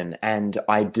expectation and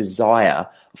I desire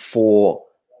for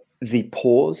the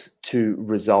pause to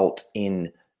result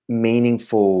in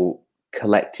meaningful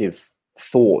collective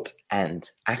thought and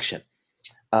action.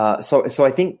 So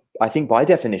I think by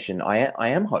definition, I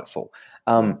am hopeful.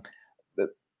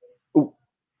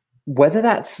 Whether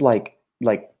that's like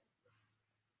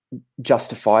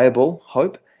justifiable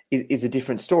hope is a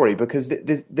different story because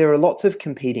there are lots of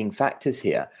competing factors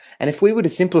here. And if we were to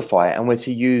simplify it and we're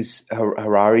to use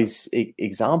Harari's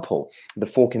example, the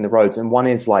fork in the roads, and one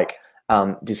is like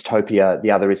dystopia,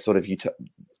 the other is sort of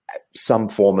some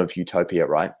form of utopia,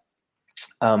 right?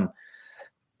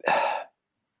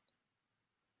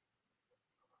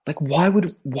 Like why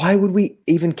would we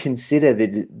even consider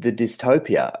the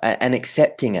dystopia and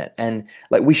accepting it? And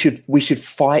like we should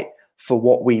fight for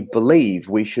what we believe.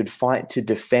 We should fight to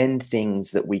defend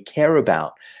things that we care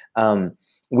about.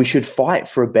 We should fight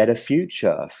for a better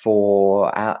future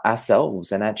for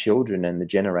ourselves and our children and the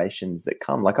generations that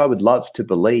come. Like I would love to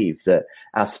believe that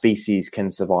our species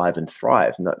can survive and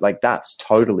thrive. Like that's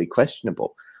totally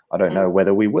questionable. I don't know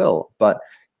whether we will, but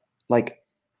like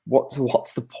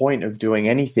what's the point of doing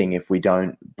anything if we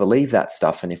don't believe that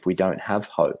stuff and if we don't have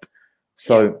hope?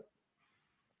 So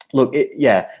look,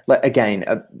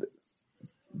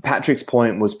 Patrick's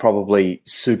point was probably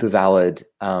super valid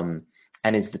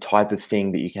and is the type of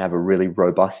thing that you can have a really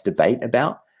robust debate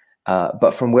about.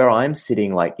 But from where I'm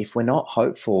sitting, like if we're not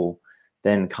hopeful,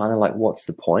 then kind of like what's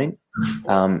the point?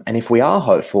 And if we are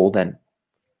hopeful, then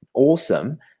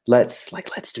awesome. Let's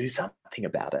do something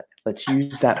about it. Let's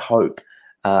use that hope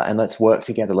and let's work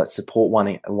together. Let's support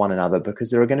one another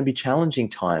because there are going to be challenging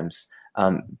times,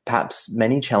 perhaps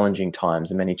many challenging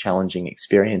times and many challenging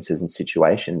experiences and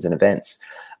situations and events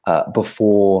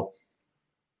before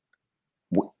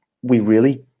we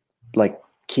really like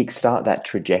kickstart that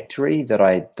trajectory that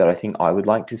I think I would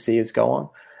like to see us go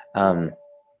on.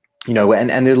 And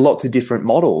there are lots of different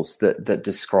models that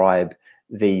describe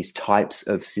these types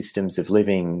of systems of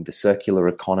living, the circular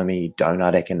economy,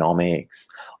 donut economics,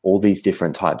 all these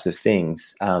different types of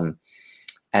things.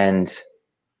 And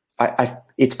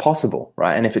it's possible,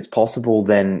 right? And if it's possible,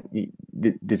 then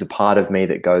there's a part of me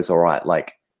that goes, all right,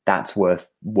 like that's worth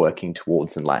working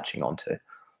towards and latching onto.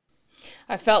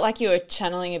 I felt like you were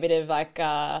channeling a bit of like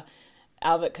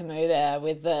Albert Camus there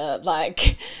with the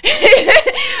like,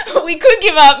 we could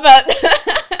give up, but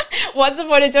what's the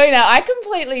point of doing that? I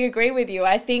completely agree with you.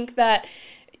 I think that,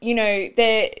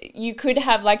 you could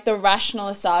have like the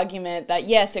rationalist argument that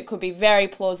yes, it could be very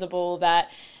plausible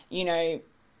that,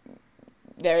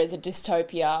 there is a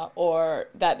dystopia or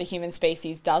that the human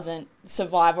species doesn't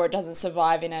survive or it doesn't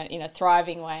survive in a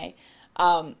thriving way.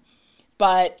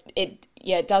 But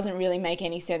it doesn't really make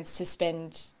any sense to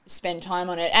spend time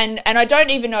on it. And I don't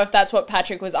even know if that's what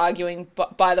Patrick was arguing,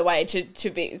 by the way,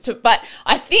 but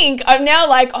I think I'm now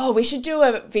like, we should do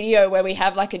a video where we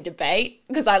have like a debate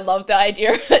because I love the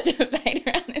idea of a debate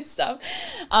around this stuff.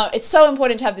 It's so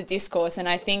important to have the discourse. And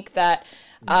I think that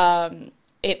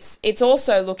it's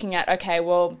also looking at, okay,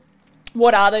 well,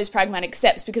 what are those pragmatic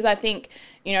steps? Because I think,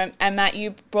 and Matt,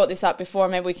 you brought this up before,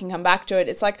 maybe we can come back to it.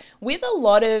 It's like with a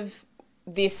lot of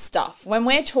this stuff, when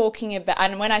we're talking about,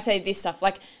 and when I say this stuff,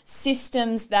 like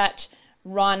systems that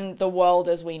run the world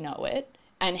as we know it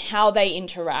and how they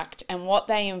interact and what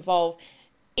they involve,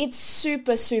 it's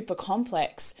super, super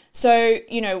complex. So,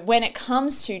 when it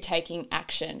comes to taking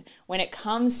action, when it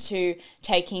comes to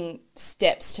taking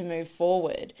steps to move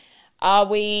forward, are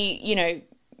we,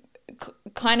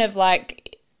 kind of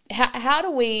like, how do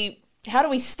we how do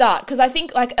we start? Because I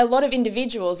think like a lot of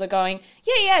individuals are going,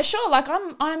 yeah, sure, like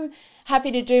I'm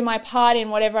happy to do my part in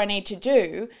whatever I need to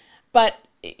do, but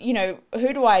you know,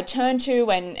 who do I turn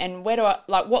to, and where do I,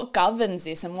 like, what governs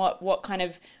this, and what kind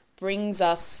of brings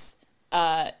us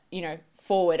you know,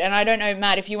 forward? And I don't know,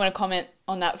 Matt, if you want to comment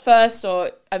on that first, or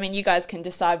I mean, you guys can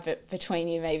decide between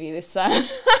you maybe this time.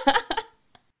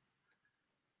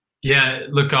 Yeah,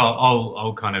 look,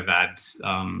 I'll kind of add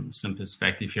some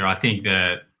perspective here. I think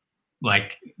that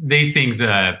like these things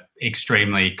are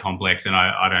extremely complex, and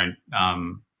I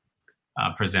don't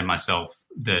present myself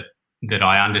that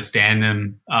I understand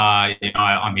them. You know,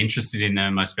 I'm interested in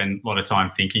them. I spend a lot of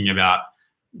time thinking about,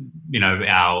 you know,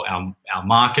 our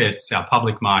markets, our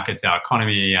public markets, our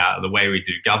economy, the way we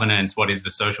do governance. What is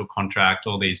the social contract?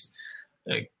 All these,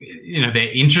 you know,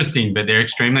 they're interesting, but they're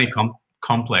extremely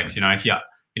complex. You know,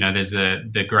 there's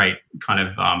the great kind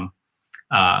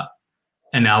of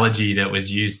analogy that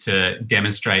was used to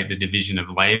demonstrate the division of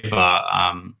labor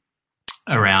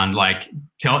around, like,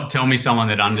 tell me someone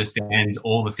that understands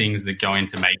all the things that go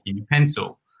into making a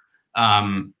pencil.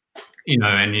 You know,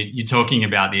 and you're talking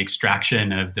about the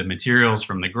extraction of the materials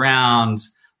from the ground,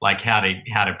 like how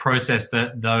to process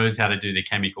those, how to do the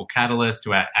chemical catalyst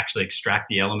to actually extract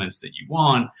the elements that you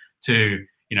want, to,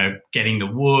 you know, getting the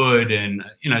wood, and,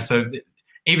 you know, so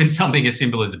even something as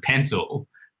simple as a pencil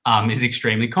is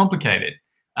extremely complicated.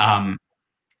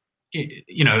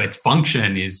 You know, its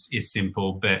function is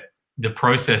simple, but the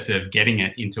process of getting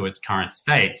it into its current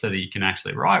state so that you can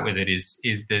actually write with it is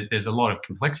that there's a lot of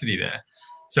complexity there.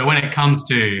 So when it comes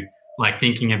to like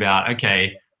thinking about,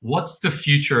 okay, what's the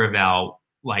future of our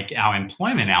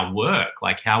employment, our work,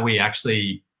 like how we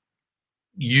actually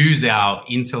use our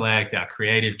intellect, our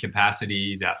creative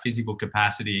capacities, our physical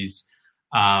capacities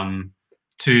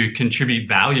to contribute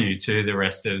value to the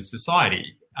rest of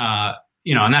society.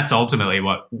 You know, and that's ultimately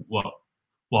what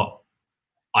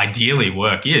ideally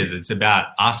work is. It's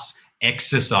about us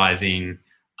exercising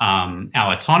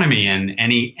our autonomy and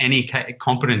any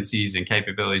competencies and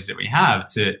capabilities that we have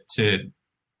to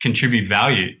contribute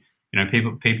value. You know,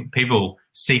 people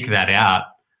seek that out.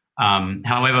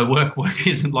 However, work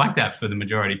isn't like that for the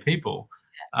majority of people.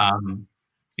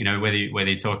 You know, whether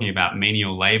you're talking about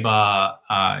menial labor,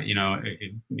 you know,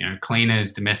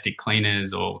 cleaners, domestic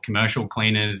cleaners, or commercial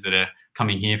cleaners that are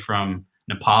coming here from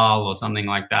Nepal or something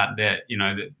like that, that, you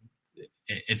know,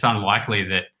 it's unlikely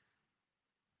that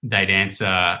they'd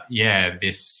answer, yeah,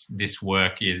 this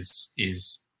work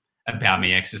is about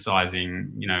me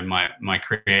exercising, you know, my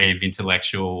creative,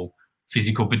 intellectual,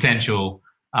 physical potential.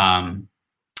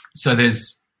 So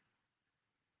there's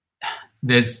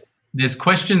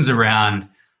questions around,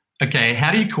 okay,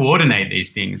 how do you coordinate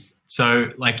these things?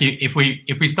 So like if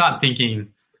we start thinking,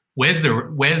 where's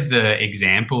the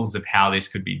examples of how this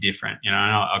could be different? You know,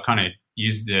 and I'll kind of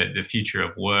use the future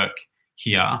of work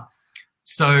here.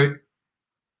 So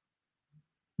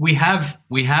we have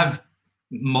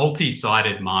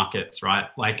multi-sided markets, right?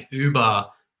 Like Uber,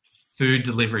 food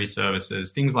delivery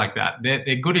services, things like that.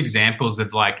 They're good examples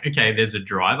of like, okay, there's a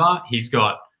driver. He's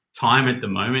got time at the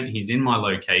moment. He's in my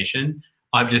location.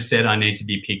 I've just said I need to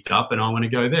be picked up and I want to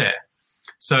go there.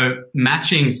 So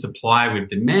matching supply with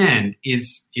demand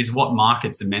is what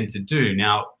markets are meant to do.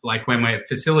 Now, like when we're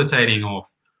facilitating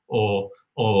or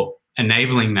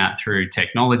enabling that through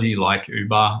technology like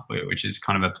Uber, which is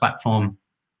kind of a platform,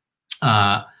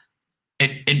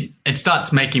 it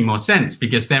starts making more sense,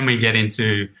 because then we get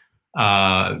into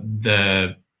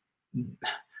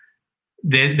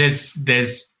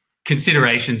there's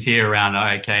considerations here around,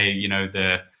 okay, you know,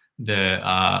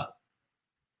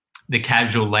 the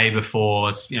casual labor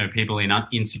force, you know, people in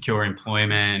insecure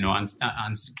employment or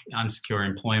unsecure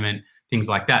employment, things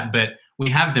like that. But we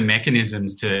have the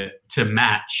mechanisms to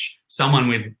match someone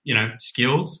with, you know,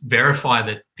 skills, verify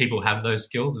that people have those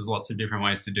skills. There's lots of different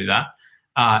ways to do that.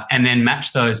 And then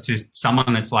match those to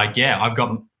someone that's like, yeah, I've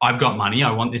got money.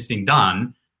 I want this thing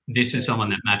done. This is someone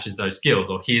that matches those skills,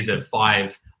 or here's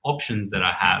 5 options that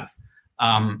I have.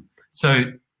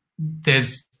 So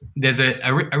there's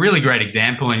a really great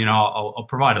example, and, you know, I'll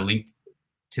provide a link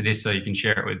to this so you can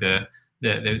share it with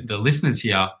the listeners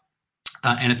here.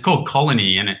 And it's called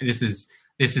Colony, and this is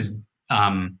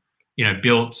you know,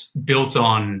 built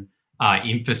on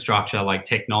infrastructure, like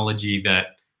technology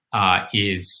that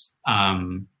is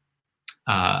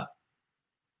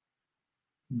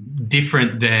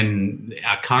different than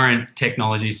our current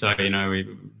technology. So, you know, we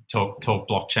talk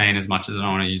blockchain as much as I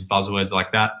don't want to use buzzwords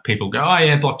like that. People go, oh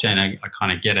yeah, blockchain, I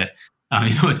kind of get it.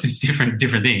 You know, it's this different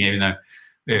thing, even though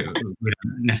we don't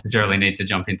necessarily need to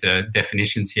jump into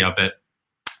definitions here. But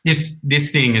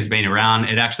this thing has been around.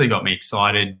 It actually got me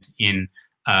excited in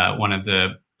one of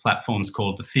the platforms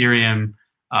called Ethereum,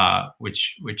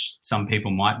 which some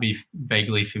people might be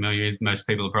vaguely familiar with. Most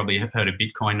people have probably heard of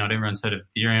Bitcoin. Not everyone's heard of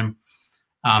Ethereum.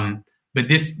 But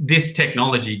this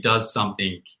technology does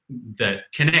something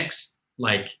that connects,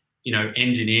 like,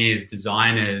 engineers,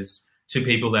 designers to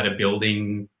people that are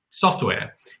building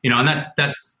software, and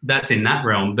that's in that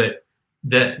realm. But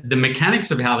the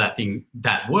mechanics of how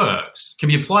that works can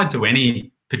be applied to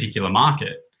any particular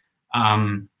market,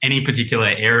 any particular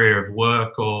area of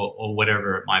work or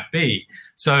whatever it might be.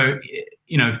 So,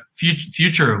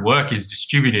 future of work is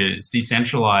distributed, it's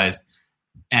decentralized.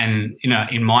 And,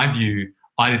 in my view,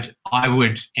 I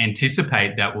would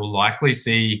anticipate that we'll likely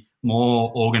see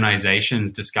more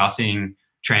organizations discussing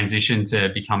transition to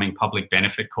becoming public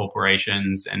benefit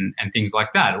corporations and things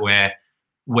like that, where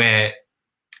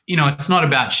it's not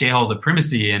about shareholder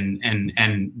primacy and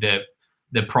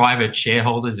the private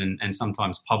shareholders and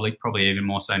sometimes public, probably even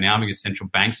more so now because central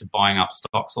banks are buying up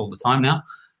stocks all the time now.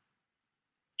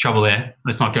 Trouble there.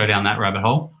 Let's not go down that rabbit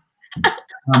hole.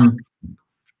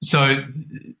 So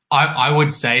I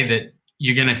would say that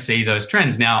you're going to see those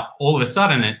trends. Now, all of a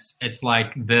sudden, it's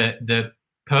like the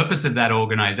purpose of that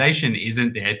organization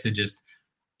isn't there to just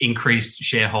increase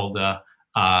shareholder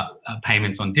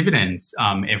payments on dividends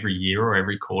every year or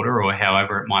every quarter or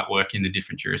however it might work in the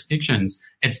different jurisdictions.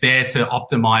 It's there to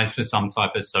optimize for some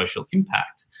type of social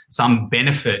impact, some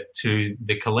benefit to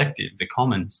the collective, the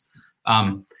commons.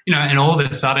 And all of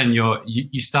a sudden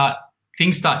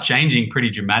things start changing pretty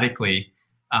dramatically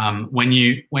when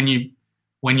you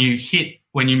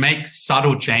make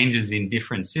subtle changes in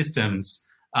different systems.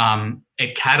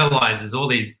 It catalyzes all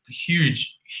these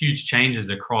huge changes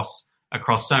across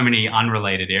so many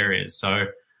unrelated areas. So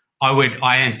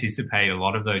I anticipate a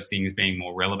lot of those things being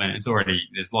more relevant.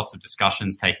 There's lots of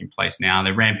discussions taking place now.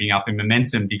 They're ramping up in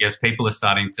momentum because people are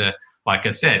starting to, like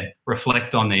I said,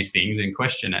 reflect on these things and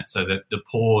question it. So that the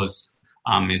pause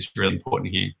is really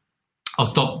important here. I'll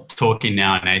stop talking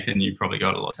now, Nathan. You probably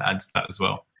got a lot to add to that as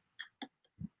well.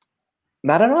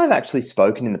 Matt and I have actually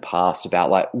spoken in the past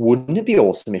about, wouldn't it be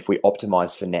awesome if we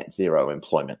optimized for net zero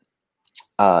employment?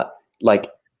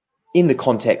 In the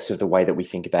context of the way that we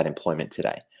think about employment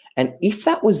today. And if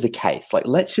that was the case,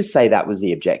 let's just say that was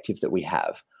the objective that we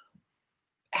have,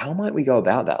 how might we go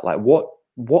about that?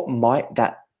 What might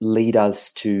that lead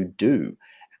us to do?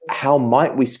 How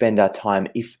might we spend our time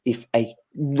if a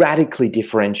radically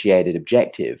differentiated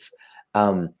objective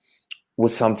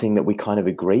was something that we kind of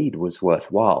agreed was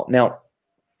worthwhile? Now,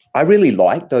 I really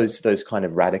like those kind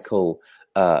of radical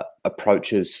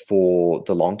approaches for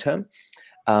the long term.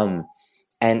 And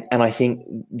I think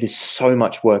there's so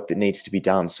much work that needs to be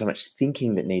done, so much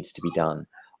thinking that needs to be done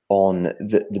on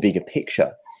the bigger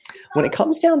picture. When it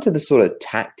comes down to the sort of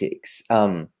tactics,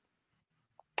 I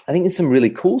think there's some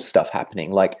really cool stuff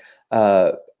happening.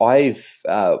 I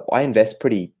invest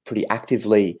pretty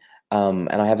actively, and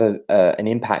I have an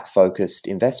impact-focused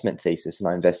investment thesis, and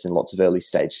I invest in lots of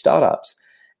early-stage startups.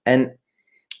 And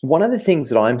one of the things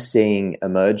that I'm seeing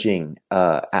emerging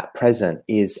at present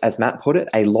is, as Matt put it,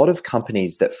 a lot of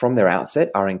companies that from their outset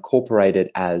are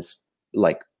incorporated as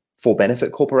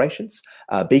for-benefit corporations,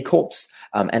 B Corps,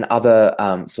 and other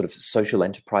sort of social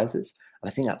enterprises. And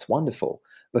I think that's wonderful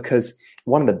because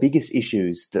one of the biggest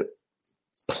issues that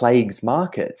plagues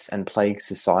markets and plagues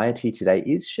society today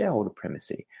is shareholder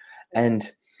primacy.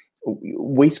 And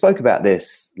we spoke about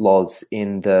this, Loz,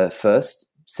 in the first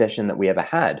session that we ever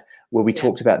had, where we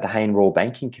talked about the Hayne Royal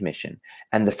Banking Commission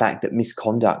and the fact that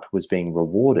misconduct was being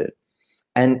rewarded.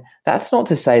 And that's not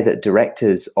to say that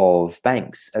directors of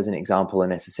banks, as an example, are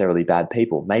necessarily bad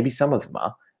people. Maybe some of them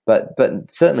are, but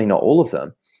certainly not all of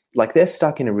them. They're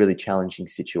stuck in a really challenging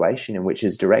situation in which,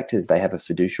 as directors, they have a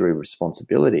fiduciary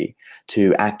responsibility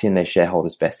to act in their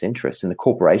shareholders' best interests. And the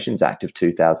Corporations Act of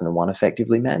 2001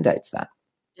 effectively mandates that.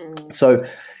 So,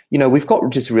 we've got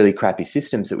just really crappy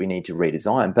systems that we need to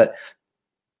redesign, but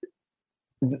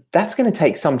that's going to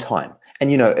take some time. And,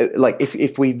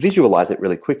 if we visualize it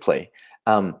really quickly,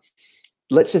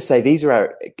 let's just say these are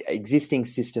our existing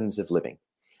systems of living.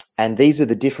 And these are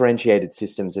the differentiated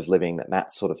systems of living that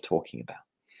Matt's sort of talking about,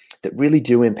 that really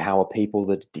do empower people,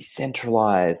 that are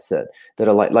decentralized, that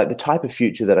are like the type of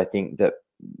future that I think that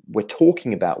we're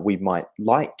talking about we might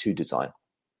like to design.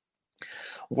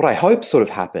 What I hope sort of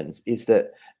happens is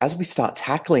that as we start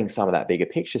tackling some of that bigger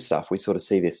picture stuff, we sort of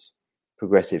see this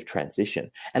progressive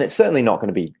transition. And it's certainly not going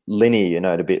to be linear,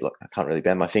 it'll be, look, I can't really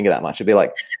bend my finger that much. It'll be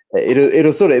like,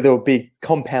 there'll be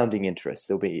compounding interest.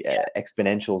 There'll be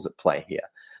exponentials at play here.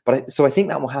 So I think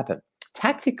that will happen.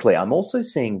 Tactically, I'm also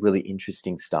seeing really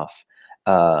interesting stuff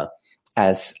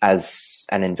as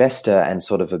an investor and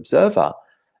sort of observer.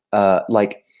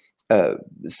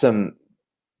 some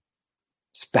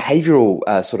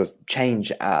behavioral sort of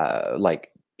change, like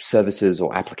services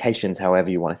or applications, however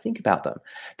you want to think about them,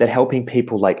 that helping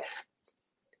people like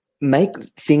make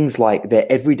things like their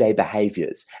everyday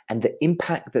behaviors and the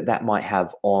impact that that might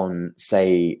have on,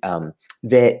 say,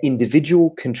 their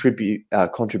individual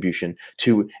contribution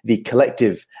to the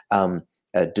collective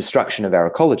destruction of our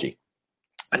ecology,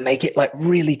 and make it like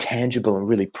really tangible and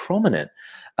really prominent.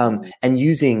 And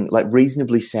using like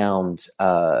reasonably sound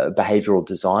behavioral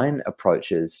design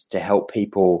approaches to help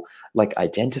people like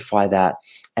identify that,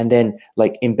 and then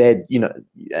like embed,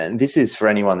 and this is for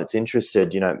anyone that's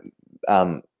interested,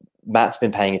 Matt's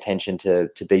been paying attention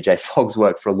to BJ Fogg's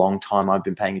work for a long time. I've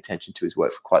been paying attention to his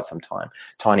work for quite some time.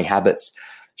 Tiny Habits,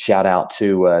 shout out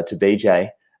to BJ.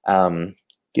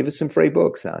 Give us some free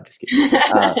books. No, I'm just kidding.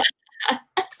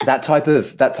 That type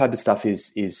of stuff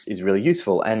is really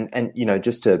useful. And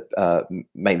just to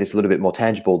make this a little bit more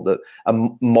tangible, a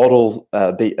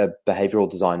behavioral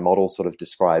design model sort of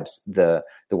describes the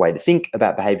way to think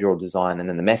about behavioral design, and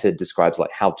then the method describes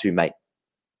like how to make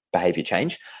behavior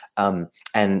change.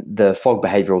 And the Fogg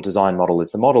behavioral design model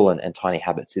is the model, and Tiny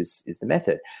Habits is the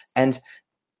method. And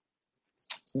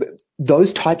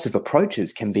those types of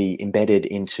approaches can be embedded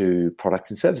into products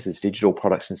and services, digital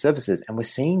products and services. And we're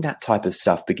seeing that type of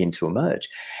stuff begin to emerge.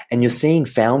 And you're seeing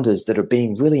founders that are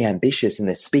being really ambitious, and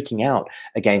they're speaking out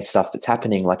against stuff that's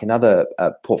happening. Like another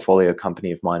portfolio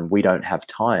company of mine, We Don't Have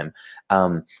Time,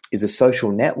 is a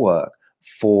social network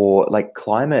for like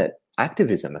climate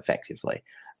activism, effectively.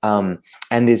 And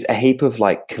there's a heap of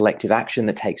like collective action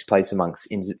that takes place amongst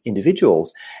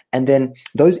individuals. And then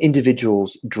those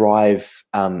individuals drive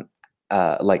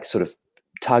like sort of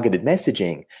targeted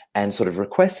messaging and sort of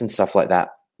requests and stuff like that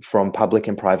from public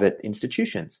and private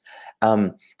institutions.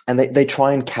 And they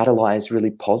try and catalyze really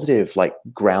positive, like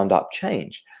ground up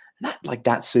change. And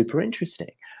that's super interesting.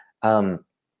 We're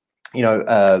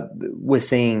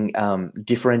seeing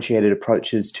differentiated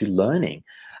approaches to learning.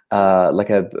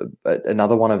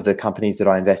 Another one of the companies that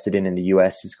I invested in the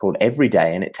US is called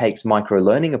Everyday, and it takes micro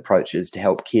learning approaches to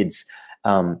help kids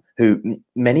who,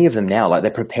 many of them now, like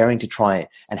they're preparing to try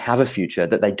and have a future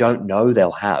that they don't know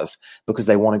they'll have because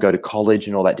they want to go to college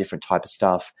and all that different type of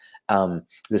stuff.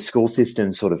 The school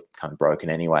system's sort of kind of broken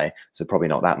anyway, so probably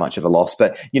not that much of a loss.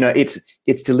 But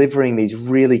it's delivering these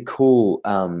really cool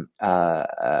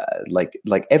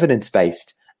like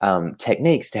evidence-based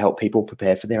techniques to help people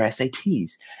prepare for their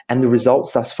SATs. And the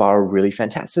results thus far are really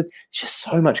fantastic. So there's just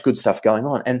so much good stuff going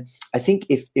on. And I think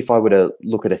if I were to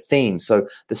look at a theme, so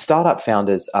the startup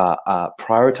founders are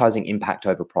prioritizing impact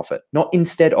over profit, not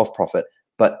instead of profit,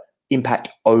 but impact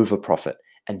over profit.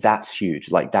 And that's huge.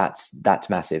 Like that's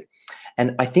massive.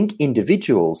 And I think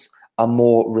individuals are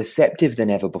more receptive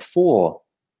than ever before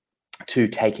to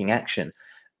taking action,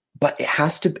 but it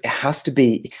has to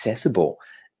be accessible.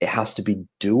 It has to be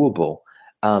doable.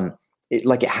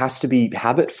 It has to be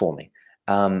habit forming.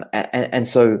 And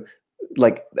so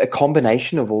like a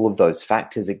combination of all of those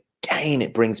factors, again,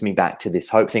 it brings me back to this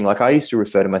hope thing. Like I used to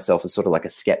refer to myself as sort of like a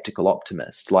skeptical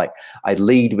optimist. Like I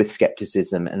lead with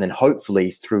skepticism, and then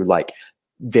hopefully through like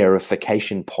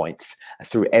verification points,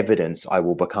 through evidence, I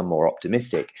will become more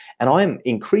optimistic. And I'm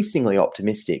increasingly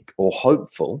optimistic or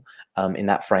hopeful in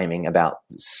that framing about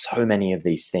so many of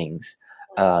these things.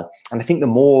 And I think the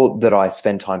more that I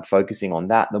spend time focusing on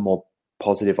that, the more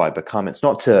positive I become. It's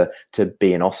not to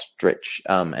be an ostrich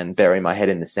and bury my head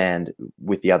in the sand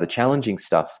with the other challenging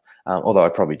stuff, although I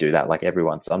probably do that like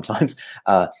everyone sometimes.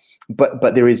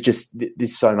 But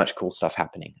there's so much cool stuff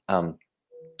happening.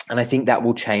 And I think that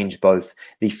will change both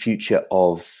the future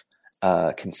of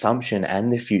consumption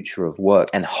and the future of work,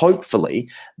 and hopefully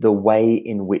the way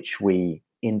in which we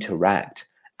interact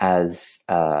as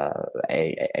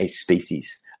a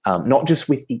species, not just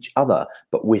with each other,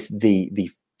 but with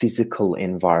the physical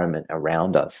environment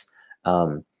around us.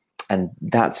 And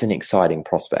that's an exciting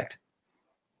prospect.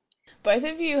 Both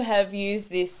of you have used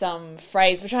this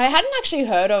phrase, which I hadn't actually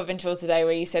heard of until today,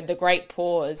 where you said the great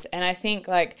pause. And I think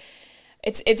like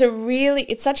it's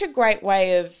such a great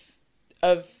way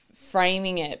of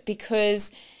framing it,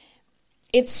 because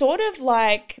it's sort of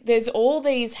like there's all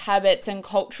these habits and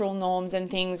cultural norms and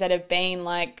things that have been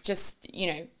like just,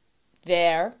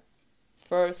 there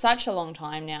for such a long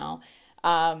time now.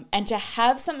 And to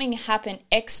have something happen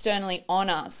externally on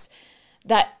us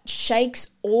that shakes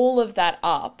all of that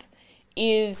up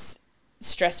is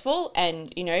stressful,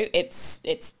 and,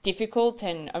 it's difficult,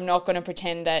 and I'm not going to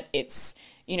pretend that it's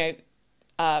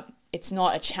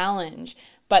not a challenge.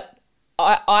 But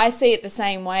I see it the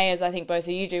same way as I think both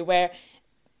of you do, where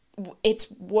it's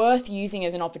worth using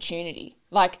as an opportunity.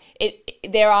 Like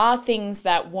there are things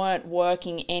that weren't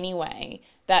working anyway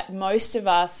that most of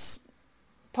us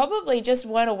probably just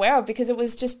weren't aware of because it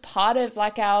was just part of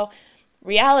like our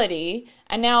reality.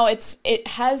 And now it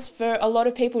has for a lot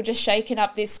of people just shaken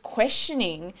up this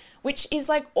questioning, which is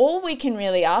like all we can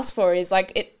really ask for is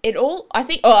like it all, I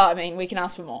think, I mean, we can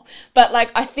ask for more, but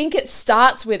like, I think it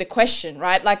starts with a question,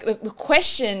 right? Like the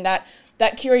question, that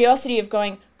curiosity of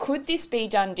going, could this be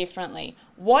done differently?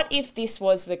 What if this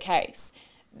was the case?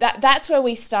 That's where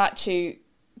we start to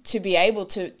be able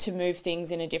to move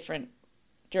things in a different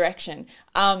direction.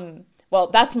 Well,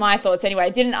 that's my thoughts anyway. I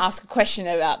didn't ask a question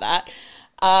about that.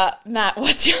 Matt,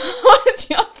 what's your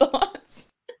thoughts?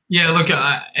 Yeah, look,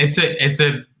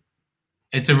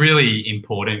 it's a really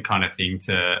important kind of thing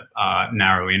to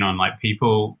narrow in on. Like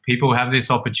people have this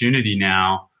opportunity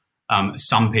now.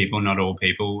 Some people, not all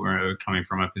people, are coming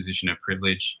from a position of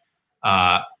privilege.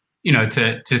 To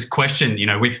question.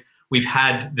 We've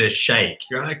had the shake.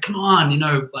 You're like, come on,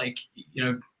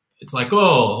 it's like,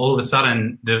 all of a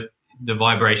sudden the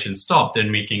vibration stopped,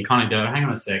 and we can kind of go, hang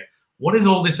on a sec, what is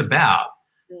all this about?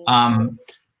 And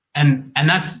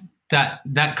that's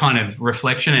that kind of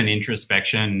reflection and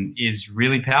introspection is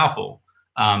really powerful.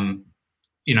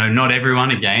 Not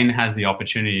everyone again has the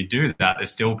opportunity to do that.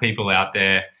 There's still people out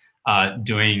there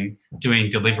doing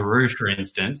Deliveroo, for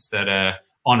instance, that are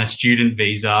on a student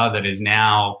visa that is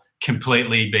now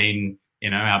completely been,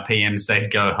 our PM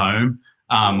said, go home.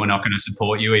 We're not going to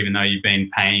support you, even though you've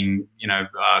been paying,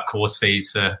 course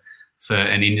fees for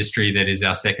an industry that is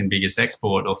our second biggest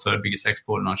export or third biggest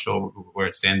export. Not sure where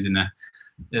it stands in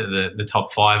the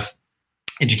top 5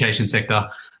 education sector.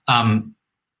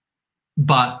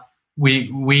 But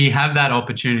we have that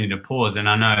opportunity to pause. And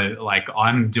I know, like,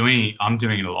 I'm doing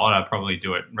it a lot. I probably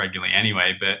do it regularly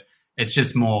anyway, but it's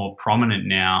just more prominent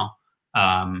now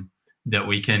that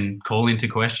we can call into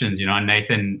questions.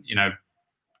 Nathan,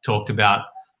 talked about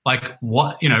like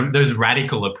what, those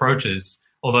radical approaches,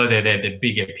 although they're the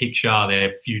bigger picture, they're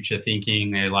future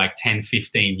thinking, they're like 10,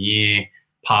 15 year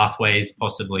pathways,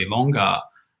 possibly longer.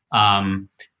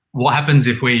 What happens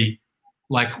if we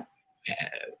like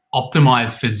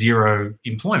optimize for zero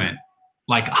employment,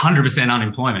 like 100%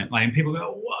 unemployment? Like, and people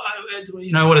go,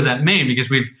 what does that mean? Because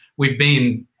we've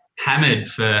been hammered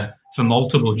for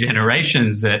multiple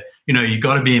generations that, you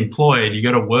got to be employed, you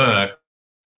got to work,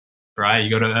 right? You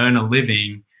got to earn a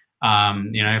living,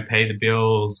 pay the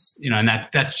bills, and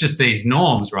that's just these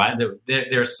norms, right?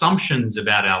 They're assumptions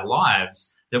about our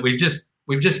lives that we've just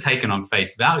taken on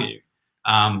face value.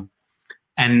 And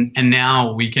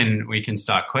now we can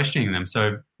start questioning them.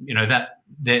 So, that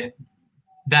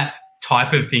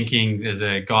type of thinking, there's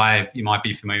a guy you might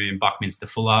be familiar with, Buckminster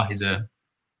Fuller. He's a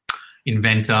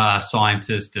inventor,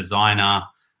 scientist, designer,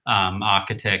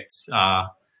 architect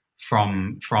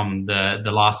from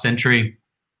the last century,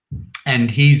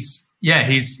 and he's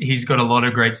got a lot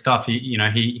of great stuff.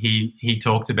 He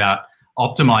talked about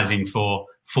optimizing for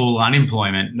full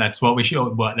unemployment. That's what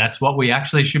we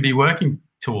actually should be working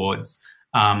towards.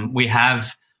 We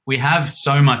have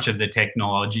so much of the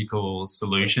technological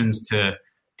solutions to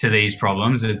these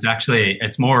problems.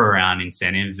 It's more around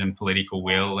incentives and political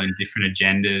will and different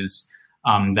agendas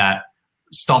that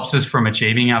stops us from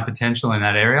achieving our potential in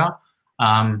that area.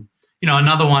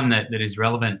 Another one that is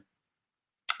relevant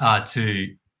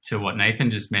to what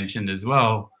Nathan just mentioned as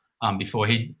well, before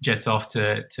he jets off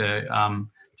to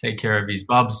take care of his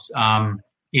bubs,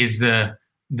 is the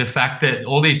fact that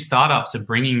all these startups are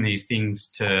bringing these things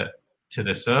to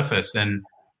the surface. And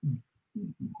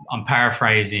I'm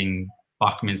paraphrasing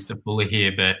Buckminster Fuller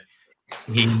here, but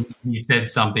he said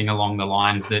something along the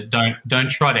lines that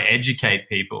don't try to educate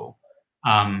people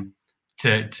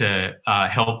to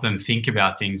help them think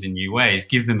about things in new ways.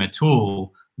 Give them a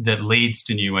tool that leads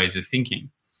to new ways of thinking.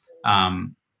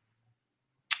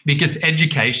 Because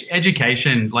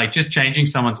education, like just changing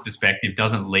someone's perspective,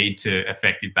 doesn't lead to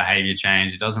effective behavior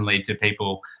change. It doesn't lead to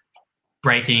people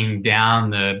breaking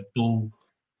down the bull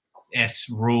S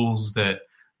rules that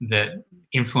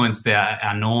influence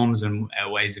our norms and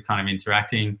our ways of kind of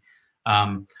interacting.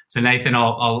 So Nathan,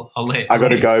 I'll let. I got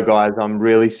to go, guys. I'm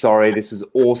really sorry. This is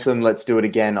awesome. Let's do it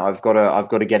again. I've got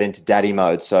to get into daddy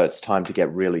mode, so it's time to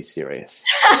get really serious.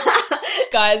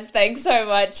 Guys, thanks so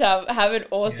much. Have an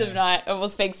awesome night, and we'll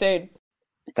speak soon.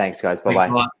 Thanks, guys.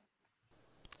 Bye-bye.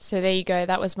 So there you go.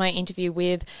 That was my interview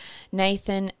with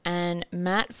Nathan and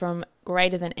Matt from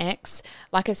Greater Than X.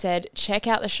 Like I said, check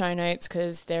out the show notes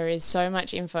because there is so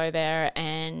much info there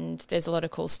and there's a lot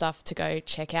of cool stuff to go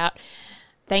check out.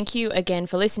 Thank you again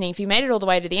for listening. If you made it all the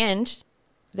way to the end,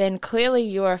 then clearly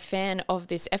you're a fan of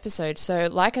this episode. So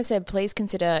like I said, please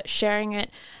consider sharing it.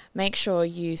 Make sure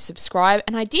you subscribe.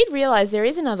 And I did realize there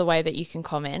is another way that you can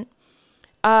comment.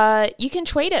 You can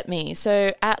tweet at me.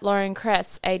 So at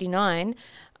LaurenCress89,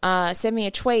 send me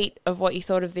a tweet of what you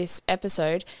thought of this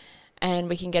episode, and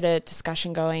we can get a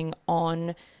discussion going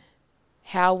on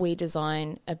how we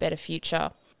design a better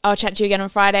future. I'll chat to you again on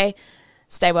Friday.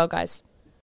 Stay well, guys.